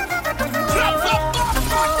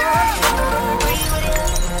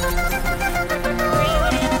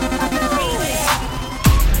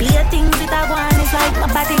 Be a thing with a one, it's like my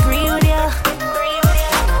body agree with you.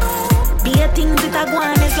 Be a thing with a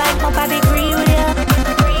one, it's like my body agree with you.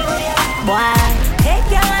 Boy, take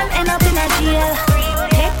your hand end up in a jail.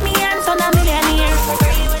 Take me and son a millionaire.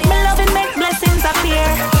 My loving make blessings appear.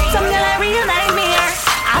 Some girl a real nightmare.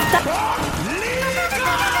 After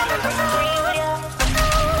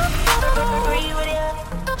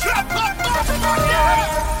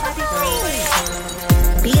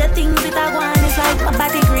be a thing with a one, it's like my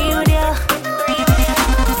body agree with you.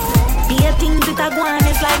 Be a thing with a one,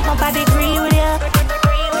 it's like my body agree with you.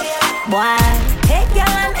 Boy, take your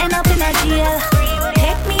hand end up in a jail.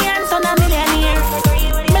 Take me and son a millionaire.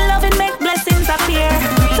 My loving make blessings appear.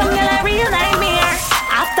 Some girl a real nightmare.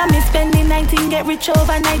 After me spending 19, get rich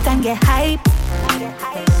overnight and get hype.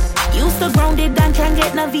 Used to grounded and can't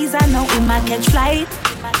get no visa, now in my catch flight.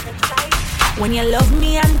 When you love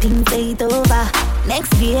me and things ain't over,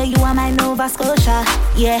 next year you are my Nova Scotia.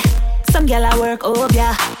 Yeah, some girl I work over,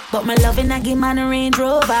 yeah, but my loving I give man a Range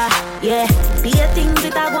Rover. Yeah, be a thing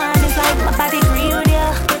with a one, it's like my body agree with you.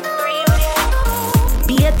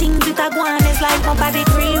 Be a thing with a one, it's like my body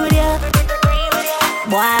agree with you.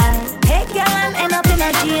 Boy, take your hand end up in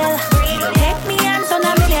a jail. Take me and son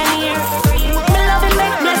a millionaire. My loving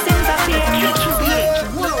make blessings appear.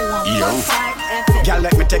 Yo, girl,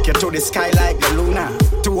 let me take you to the sky like the Luna.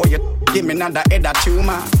 To all you give me another head of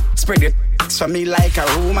tumor. Spread it for me like a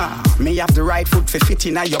rumor. Me have the right foot for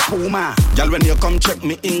fitting at your Puma. Girl, when you come check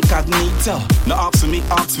me incognito. No ask me,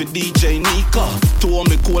 ask with DJ Nico. To all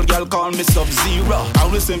me cool girl, call me Sub-Zero. I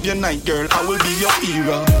will send you night, girl, I will be your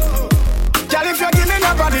hero. Girl, if you give me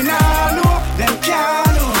nobody now, no, then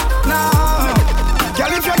can't no.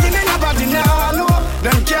 Girl, if you give me nobody now, no,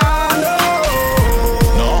 then can't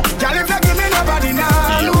no. Girl, if you give me nobody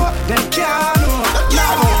now, no, then can't no.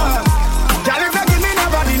 Girl, if you give me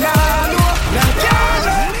nobody now, no, then can't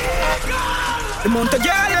no. The month of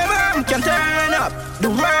girl can turn up the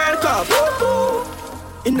World Cup.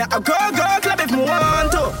 In a go-go club if me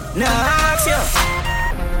want to. Now ask you.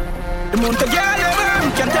 The month of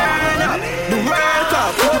girl can turn up the World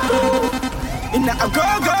Cup. In a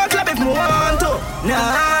go-go club if me want to.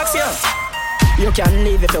 Now ask you. You can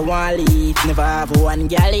live if you want to leave. Never have one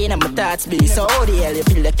girl in my thoughts be. So how the hell you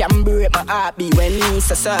feel that can break my heart be when me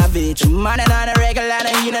so savage? Man and on a regular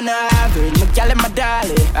and you know no average. My girl and my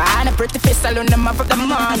darling, and a pretty face alone them up for the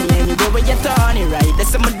money. And you go with your Tony, right?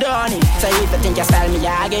 That's my Donny. So if you think you style me,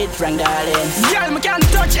 I get drunk, darling. Girl, me can't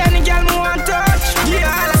touch any girl me want touch. Yeah,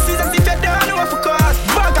 all I see is if you don't know what for cause.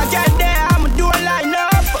 Bug I get there, I'ma do a line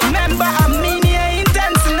up. Remember, I'm mean, yeah,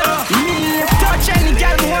 intense enough. Me touch any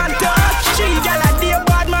girl me want touch. She girl a day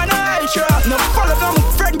bad man I sure. No follow them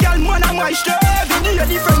friend girl man I'm my sure. Every day a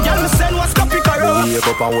different girl me send what's copy carol. Wake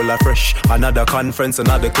up and hold a fresh. Another conference,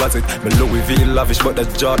 another closet. Me Louis V lavish but the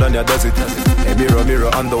Jordan ya does it. Hey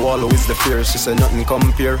mirror on the wall, who is the fear? She said nothing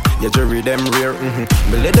compare. Yeah jury them rare.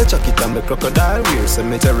 Me let the chuck it and me crocodile wear.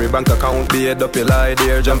 Cemetery bank account be head up your lie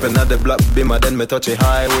there. Jumping at the black beamer then me touch a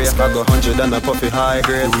highway. I go 100 and a puffy high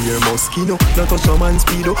grade. We're Moschino, not touch a man's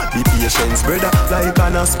speedo. Be patience brother like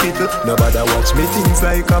an hospital. Nobody watch me things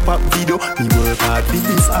like a pop video. Me work hard for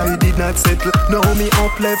this, I did not settle. Now me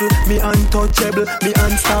up level, me untouchable, me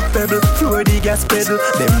unstoppable. Throw the gas pedal,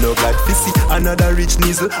 them look like Fissy, another rich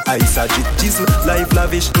nizzle. Ice a jit jizzle, life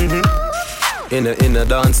lavish. In a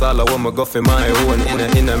dance hall, I want me go for my own.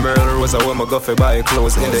 In a murder was I want me go for buy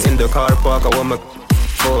clothes. In the car park, I want me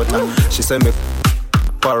photo. She said me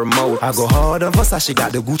mouth. I go hard on Versace,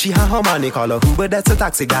 got the Gucci and Armani. Call her Uber, that's a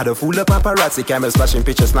taxi. Got a full of paparazzi. Cameras flashing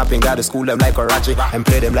pictures, snapping. Got to school them like Karachi and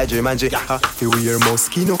play them like Jumanji. Feel we're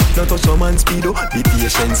Moschino, not touch a man's speedo. Be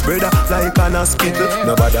patience, brother, like an hospital.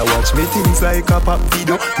 Nobody watch me things like a pop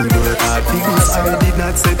video. Me work hard for this, I did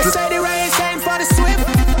not settle. They say the race ain't for the swift,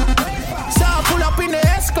 so I pull up in the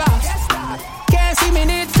S-Class. Can't see me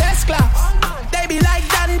need test class. They be like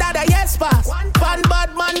Dan Dada, yes pass. One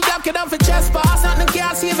bad man block it down for chest pass. Nothing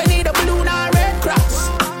can't see if you need a balloon or a red cross.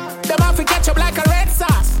 Them have to catch up like a red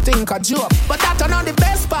sauce. Think a joke, but that's not the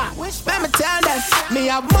best part. Let me tell them, me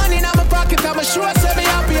have money in my pocket. I'm sure say me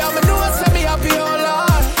happy, I'm a know say me happy, oh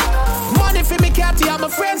Lord. Money for me catty, I'm a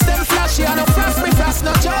friends them flashy. I don't flash me fast,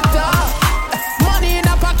 no job dog. Money in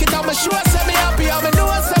my pocket, I'm sure say me happy, I'm a know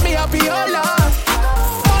say me happy, oh Lord.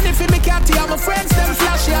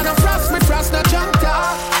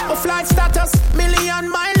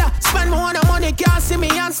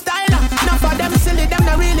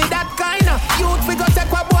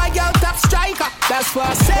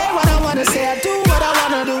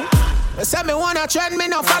 Say me wanna trend, me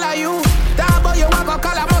no follow you. Dabo, you walk a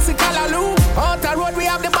color, musty color Lou. Out the road, we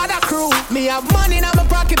have the bad crew. Me have money in my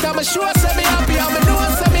pocket, I'm sure, say me happy. I'm know,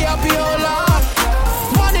 say me happy, oh Lord.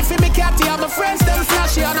 Money for me catty, I'm friends, them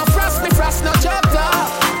flashy. And I frost me, frost, no job, dog.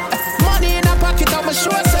 Money in my pocket, I'm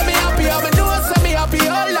sure, say me happy. I'm know, say me happy,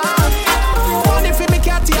 oh Lord. Money for me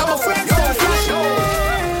catty, I'm friends, them flashy.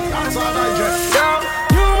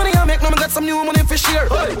 New money I make, now I got some new money for share.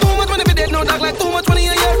 Too much money for dead, no dog, like too much money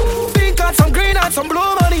a year. Pink card, some green card, some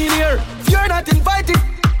blue money in here. If you're not invited,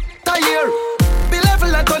 tie here. Be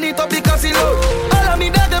level and turn it up because he low. All of me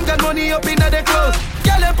that them got money up in the clothes.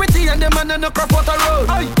 Girl, they pretty and them man on the crop out the road.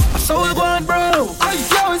 So we going bro.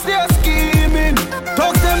 Yo, is there scheming?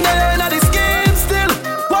 Talk them there in the scheme still.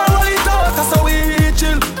 Why will it out? That's how we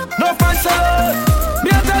chill. No fans alone. Me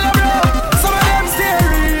I tell you bro. Some of them stay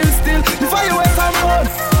real still. If I wait some fun,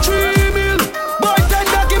 3 mil. Boy, 10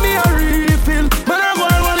 that give me a refill. Man, I go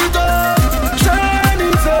and run it up. Shine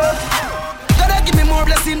it up. Gotta give me more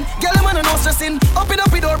blessing. Girl, I'm no stressing. Up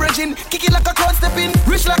it door bridging. Kick it like a crowd stepping.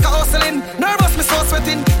 Rich like a hustling. Nervous, me so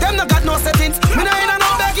sweating. Them no got no settings. Me no in and no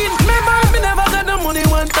begging. Remember, me never got no money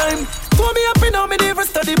one time. Told me up and now me never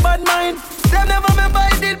study bad mind. Them never remember I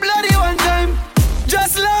did bloody one time.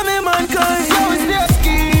 Just love me mankind. Yo, it's their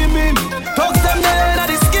scheming. Talk them there in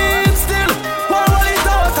the scheme still. Why will it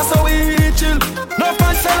out? That's how we chill. No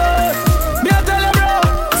fans alone. Me I tell you bro.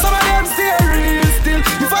 Some of them stay real still.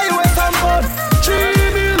 If I wait some fun, 3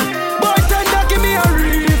 mil. Boy, 10 that give me a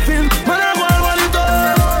refill. Man, I go and run it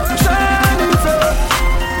up. Shine it up.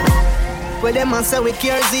 Well, them man say we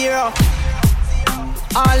care zero.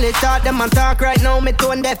 All they talk, them man talk right now. Me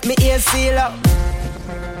tone deaf, me ear seal up.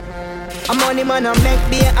 I'm money man, I make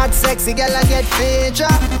be a hot sexy girl, I get feature.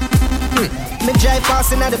 Me drive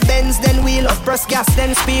fast in the Benz, then wheel up, press gas,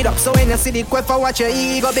 then speed up. So when you see the quiff, watch your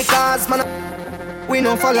ego because man, we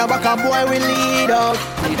no follow back a boy, we lead up.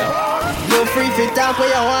 You free to talk where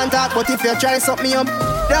you want talk, but if you try something, you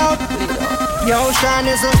up. Yo, Sean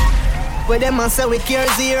is up. Where them man say we care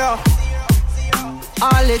zero.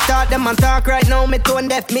 All they talk, them man talk right now. Me tone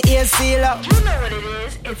deaf, me ear seal up. You know what it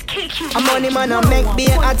is? It's KQ. I'm money man, I make be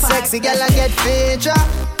a hot sexy girl, I get feature.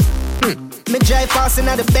 Me drive fast in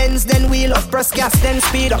the Benz, then wheel up, press gas, then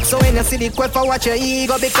speed up. So when you see the quiff, watch your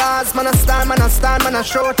ego because man a star, man a star, man a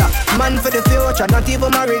shorter. Man for the future, not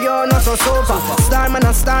even Mario, not so sober. Star, man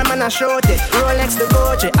a shorty. Rolex the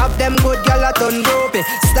Gucci, have them good girl a ton groupie.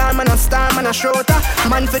 Star, man a shorter.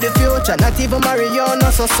 Man for the future, not even Mario,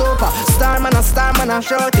 not so sober. Star, man a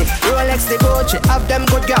shorty. Rolex the Gucci, have them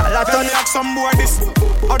good girl a ton. Like some boy this,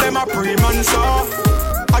 or them a pre-man so.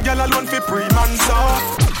 A girl alone for pre-man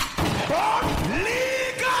so.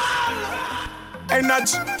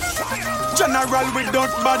 Energy, general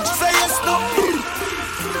without badge. Say yes no.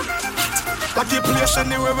 Like the place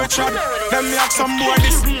anywhere we trod. Them me have some boy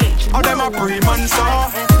this, or them a pre-man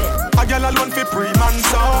so. A girl alone for pre-man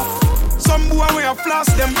so. Some boy we a floss,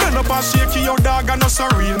 them bend up and shake your dog and us a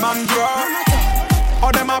real man girl.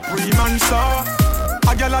 Or them a pre-man so.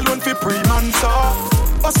 A girl alone for pre-man so.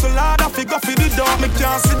 Hustle hard, I figure for the dog. Me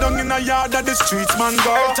can't sit down in a yard of the streets, man,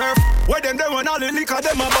 go. Hey, turf, where them run all the liquor,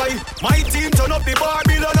 them a buy. My team turn up the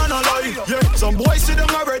Babylon and a lie. Yeah, some boys see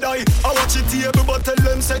them a red eye. I watch it table, but tell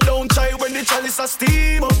them say don't try when the chalice a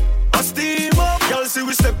steam up. A steam up. Y'all see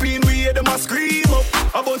we step in, we hear them a scream up.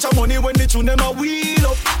 A bunch of money when they tune them a wheel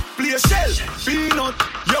up. Play a shell, peanut,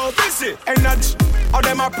 yo busy. Energy, or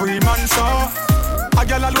them a pre-man so. A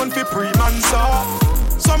girl alone for pre-man so.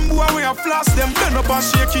 Some boy we a floss, them bend up and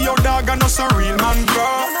shake your dog and us a real man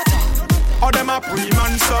girl. Or them a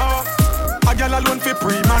pre-man so. A girl alone for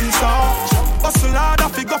pre-man so. Hustle hard, I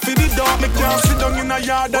figure for the dog. Me can't sit down in a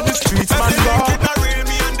yard of the streets, man girl. Keep a real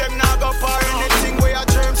me and them now go far. Anything where I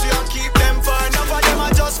germs, we a keep them far. Enough of them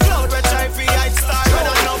a just cloud, we try for hide star. When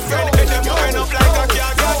I'm not friend, get them going up like a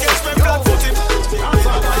car. Can't catch me flat footed.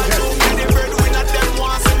 Too many breadwinners, them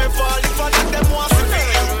want see me fall. If I let them want see me.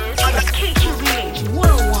 KQBH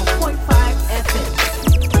 101.5 FM.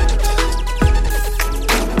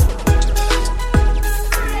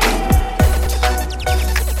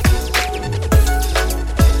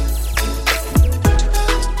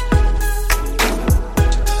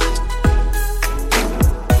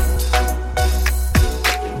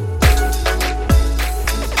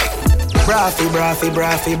 Braffy.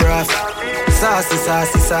 Saucy.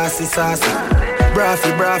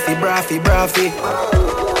 Braffy.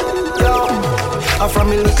 Yo, I'm from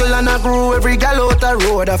me little and I grew every gal out the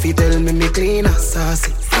road. If you tell me clean and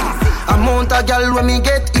saucy. Amount of girl when me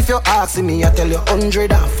get, if you ask me, I tell you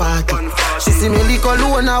 140. She see me lick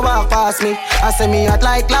alone and walk past me. I say me hot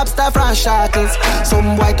like lobster from Shorties.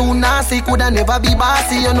 Some boy too nasty, coulda never be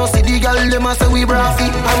bossy. You know see the girl, them a say we braffy.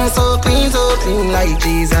 I'm so clean like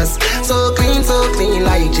Jesus. So clean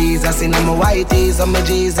like Jesus. In my white tees, I'm a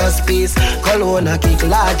Jesus piece. Cologne a kick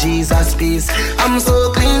like Jesus piece. I'm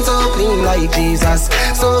so clean like Jesus.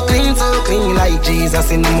 So clean like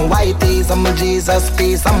Jesus. In my white tees, I'm a Jesus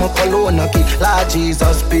piece. I'm a cologne a kick like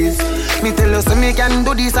Jesus piece. Me tell you so me can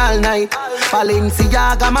do this all night.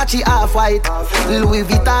 Balenciaga matchy half white. Louis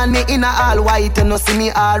Vuitton me in a all white. You know see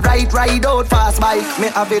me alright, ride out fast bike. Me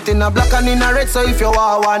have it in a black and in a red, so if you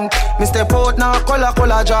want one, me step out now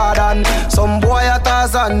color Jordan. Some boy a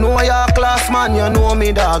Tarzan, know your class man. You know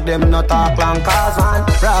me dog, them not talk long cars man.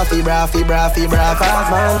 Braffy man. Braffy man.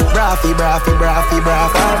 Sassy,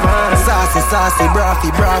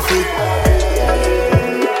 braffy.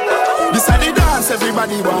 This are the dance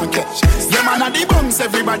everybody want catch. Yeah man are the bums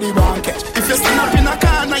everybody want catch. If you stand up in a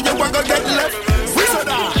corner you want go get left. We so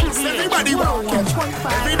dance everybody want catch.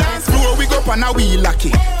 Every dance floor we go up and a we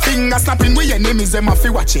lucky. Finger snapping with enemies them a fi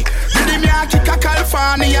watch it. Did me a kick a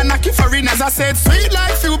California and a kick foreigners. I said sweet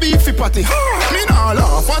like few beefy patty. Me nah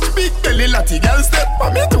laugh watch big belly latty. Girl step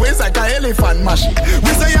on me twist like a elephant mashy.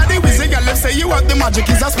 We say you the wizzy girl left say you want the magic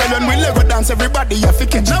is a spell when we Lego dance everybody you fi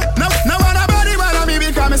catch. No anybody bother me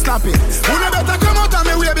because me snapping. Who no better come out of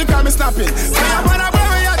me way because me snapping. Say I wanna boy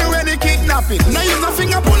when you do any kidnapping. Now use a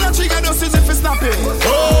finger pull a trigger just as if it's snapping.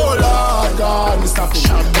 Oh Lord God me snapping.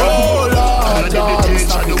 Oh Lord God me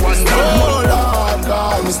snapping. Oh Lord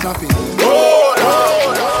God me snapping. Oh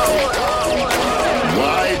Lord God.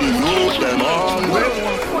 Why the youth them hungry?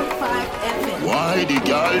 Why the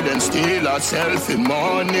girl them steal herself in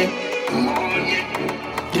money?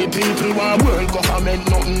 The people want world government,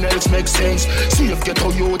 nothing else makes sense. Safe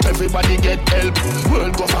ghetto youth, everybody get help.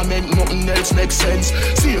 World government, nothing else makes sense.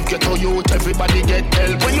 Safe ghetto youth, everybody get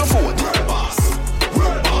help. When you vote, world boss.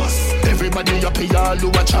 Everybody up here, all who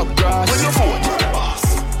a chop grass. When you vote, world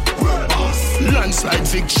boss. Landslide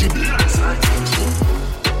victory.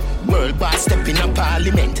 World boss step in a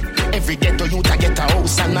parliament. Every ghetto youth a get a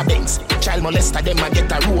house and a Benz. Child molester them a get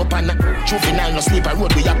a rope and a juvenile no sleep a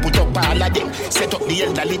road we a put up all of them. Set up the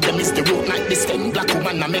elderly them is the road like the stem. Black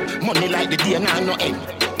woman a make money like the day now no end.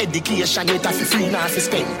 Education it a fi free now fi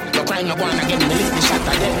spend. No crime no one again me lift the shot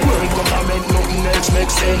of them. World government nothing else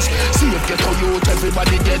makes sense. Safe ghetto youth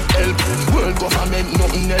everybody get help. World government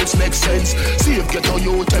nothing else makes sense. Safe ghetto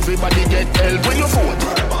youth everybody get help. When you vote,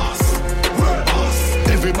 world boss.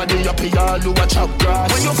 Everybody up here all who a chop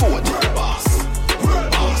grass. When you vote, world boss.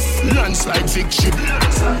 Landslide victory.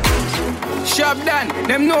 Shop done,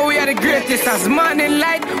 them know we are the greatest. As morning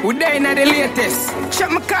light, we dying at the latest.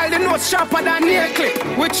 Shop me call the notes sharper than nail clip.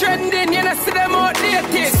 We trending, you know see them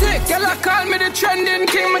outdated. Sick, y'all call me the trending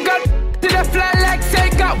king. Me got to the fly like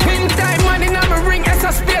say got win time. Money in my ring, as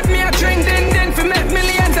I spade me a drink. Then for make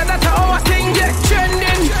millions, that's our thing. Yeah,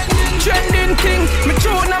 trending king. Me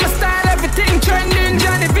tune, I'm a style, everything trending.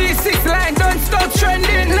 Johnny V6 line, don't stop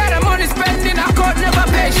trending. Lot of money spending, I could never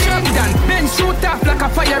pay. Shop done, then shoot off like a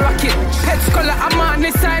fire rocket. Head scholar, I'm on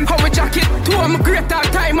this time, how we jacket. Two of my great all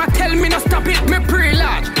time, I tell me no stop it. Me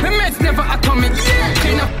pre-large, me meds never atomic. Yeah,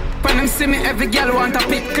 clean up. When them see me, every girl want a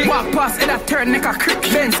pick click. Walk past it, I turn like a crick.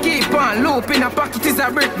 Benz keep on, loop in a pocket is a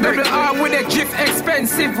brick. Double R with a drift,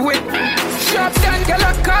 expensive whip. Shop done, girl,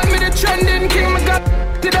 I call me the trending king. Me got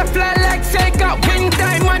to the fly like say got win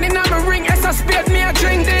time. Money in my ring, as I spade me a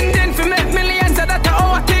drink. Then for make millions, that's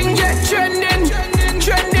our thing. Yeah, trending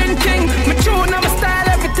king. Me tune, I'm a style,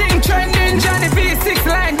 everything trending. Johnny V6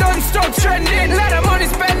 line, don't stop trending. Lot of money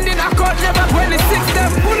spending, I could never. When the 6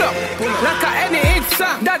 them pull up, like a any hit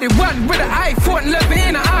song. Daddy one with an iPhone 11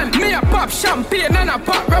 in a hand. Me a pop champagne and a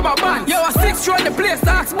pop rubber band. Yo, a 6 run the place,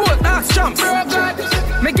 ask both, ask champs. Bro God,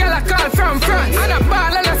 me girl a call from France. And a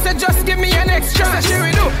ball and I said just give me an extra. So she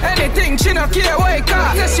will do anything, she no care what it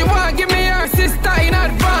cost. Said she want give me her sister in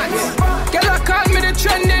advance. Girl a call me the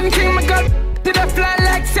trending king. Me got to the fly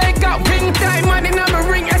like say got wing time. Money in my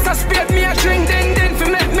ring, as I spade me a drink. Then for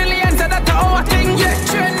make millions, that's our thing. Yeah,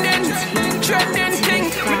 trending king.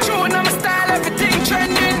 Me tune, I'm a style, everything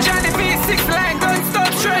trending. Johnny V6 line, don't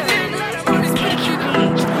stop trending.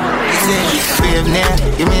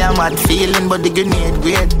 Give me a mad feeling, but the grenade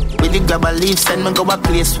weird. With the grab a leaf, send me go a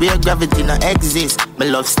place where gravity no exist. My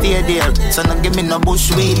love stay there, so no give me no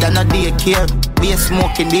bush weed and no daycare. Be a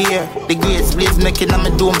smoke in the air, the grace blaze making on my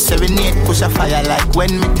dome serenade. Push a fire like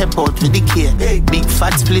when me tap out with the care. Big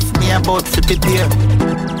fat split me about to prepare.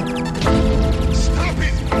 Stop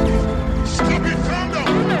it, calm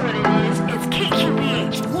down. It's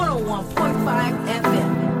KQBH 101.5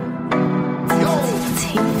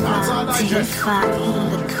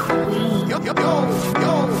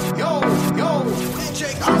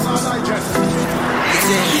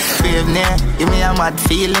 Give me a mad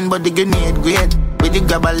feeling, but the grenade great. With the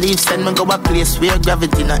grab a leaf, send me go a place where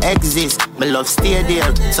gravity no exist. My love stay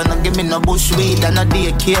there, so no give me no bush weed and no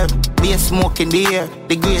daycare. Be a smoke in the air,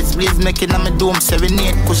 the grades blaze making on my dome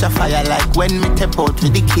serenade. Push a fire like when me tap out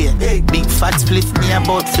with the care. Big fat split me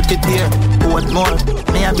about 50 pair. What more?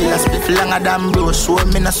 Me a bill a split longer than bro. Show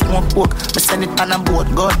me no smoke pork, me send it on a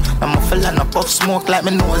boat. God, I'm a fella no puff smoke like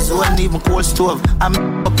me nose zone. Even cold stove, I'm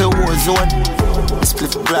up a war zone.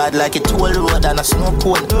 Split broad like a toll road and a snow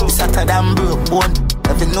cone. It's hotter than broke bone.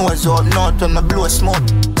 Every nose up north when I blow smoke.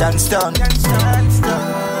 Johnstown.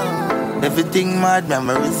 Everything mad,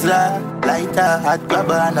 memories lighter, hot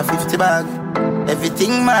grabber and a 50 bag.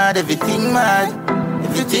 Everything mad, everything mad.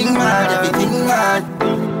 Everything mad, everything mad.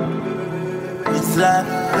 It's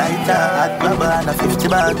lighter, hot grabber and a 50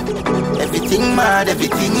 bag. Everything mad,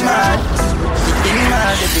 everything mad. Everything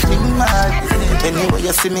mad, everything mad. Anyway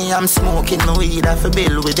you see me, I'm smoking no weed off a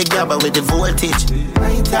bill with the grabber with the voltage.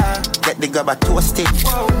 Get the grabber toasted,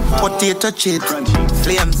 potato chips,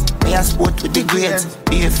 flames. Me a sport with the grades.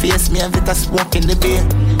 Be a face, me a bit of smoke in the bay.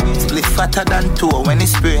 Split fatter than two when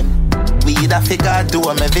it's spraying. Weed a figure do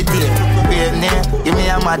them every day. Give me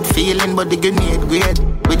a mad feeling, but the grenade great.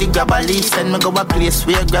 With the grab a leaf, send me go a place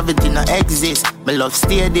where gravity no exist. My love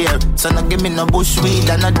stay there, so no give me no bush weed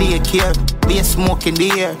and no daycare. Be a smoke in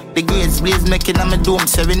the air, the grades blaze making on my dome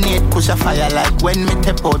serenade. Push a fire like when me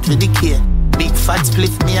tap out with the care. Big fat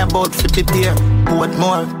split me about 50 pair. What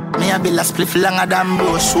more? Me a bill a spliff longer than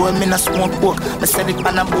bro. Show me no smoke pork, me send it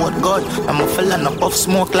on a boat. God, I'm a fella no puff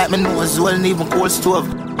smoke like me nose well, even cold stove.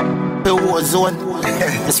 The war zone.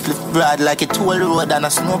 Me split broad like a toll road and a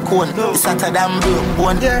snow cone. It's hotter than broke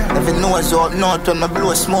bone. Every nose up north when I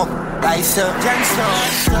blow smoke. I serve Johnstown.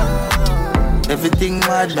 Everything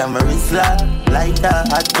mad, memories lighter,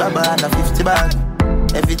 hot grabber and a 50 bag.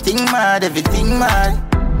 Everything mad, everything mad.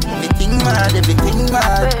 Everything mad, everything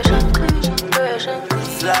mad.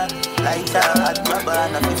 It's lighter, hot grabber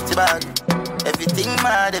and a 50 bag. Everything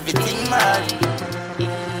mad, everything mad.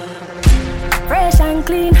 Fresh and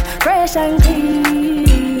clean, fresh and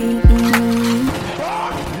clean.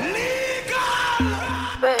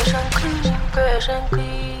 Fresh and clean, fresh and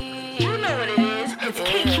clean. You know what it is. It's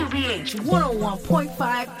KQBH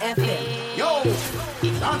 101.5 FM. Yo,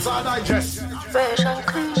 that's our digest. Fresh and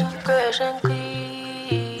clean, fresh and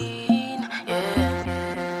clean. Yeah.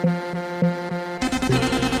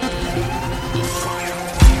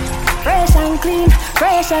 Fresh and clean,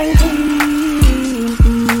 fresh and clean.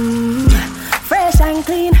 Fresh and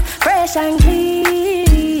clean, fresh and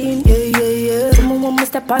clean. Yeah, yeah, yeah. Someone must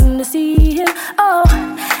step on the scene. Oh,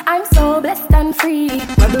 I'm so blessed and free.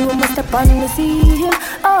 Everyone must step on the scene.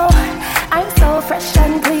 Oh, I'm so fresh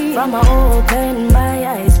and clean. From I open my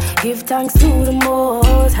eyes, give thanks to the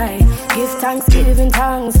Most High. Give thanks, giving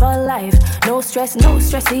thanks for life. No stress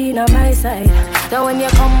in on my side. So when you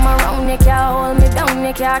come around, you can't hold me down,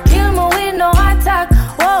 you can't kill me with no attack.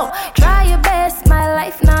 Whoa, try your best, my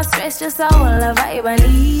life not stress, just a whole vibe I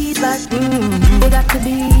need. But you got to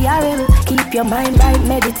be a rebel. Keep your mind right,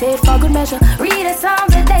 meditate for good measure. Read the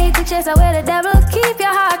Psalms a day to chase away the devil. Keep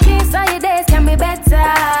your heart clean so your days can be better.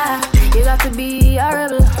 You got to be a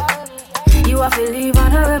rebel. You have to live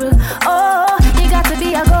on a rebel. Oh, you got to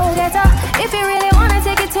be a go-getter if you really want to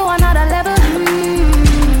take it to another level.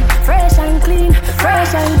 Fresh and clean,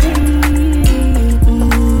 fresh and clean.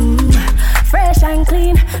 Fresh and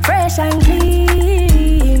clean, fresh and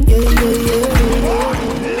clean. Yeah, yeah, yeah.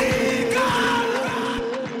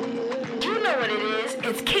 You know what it is.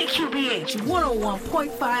 It's KQBH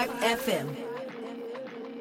 101.5 FM.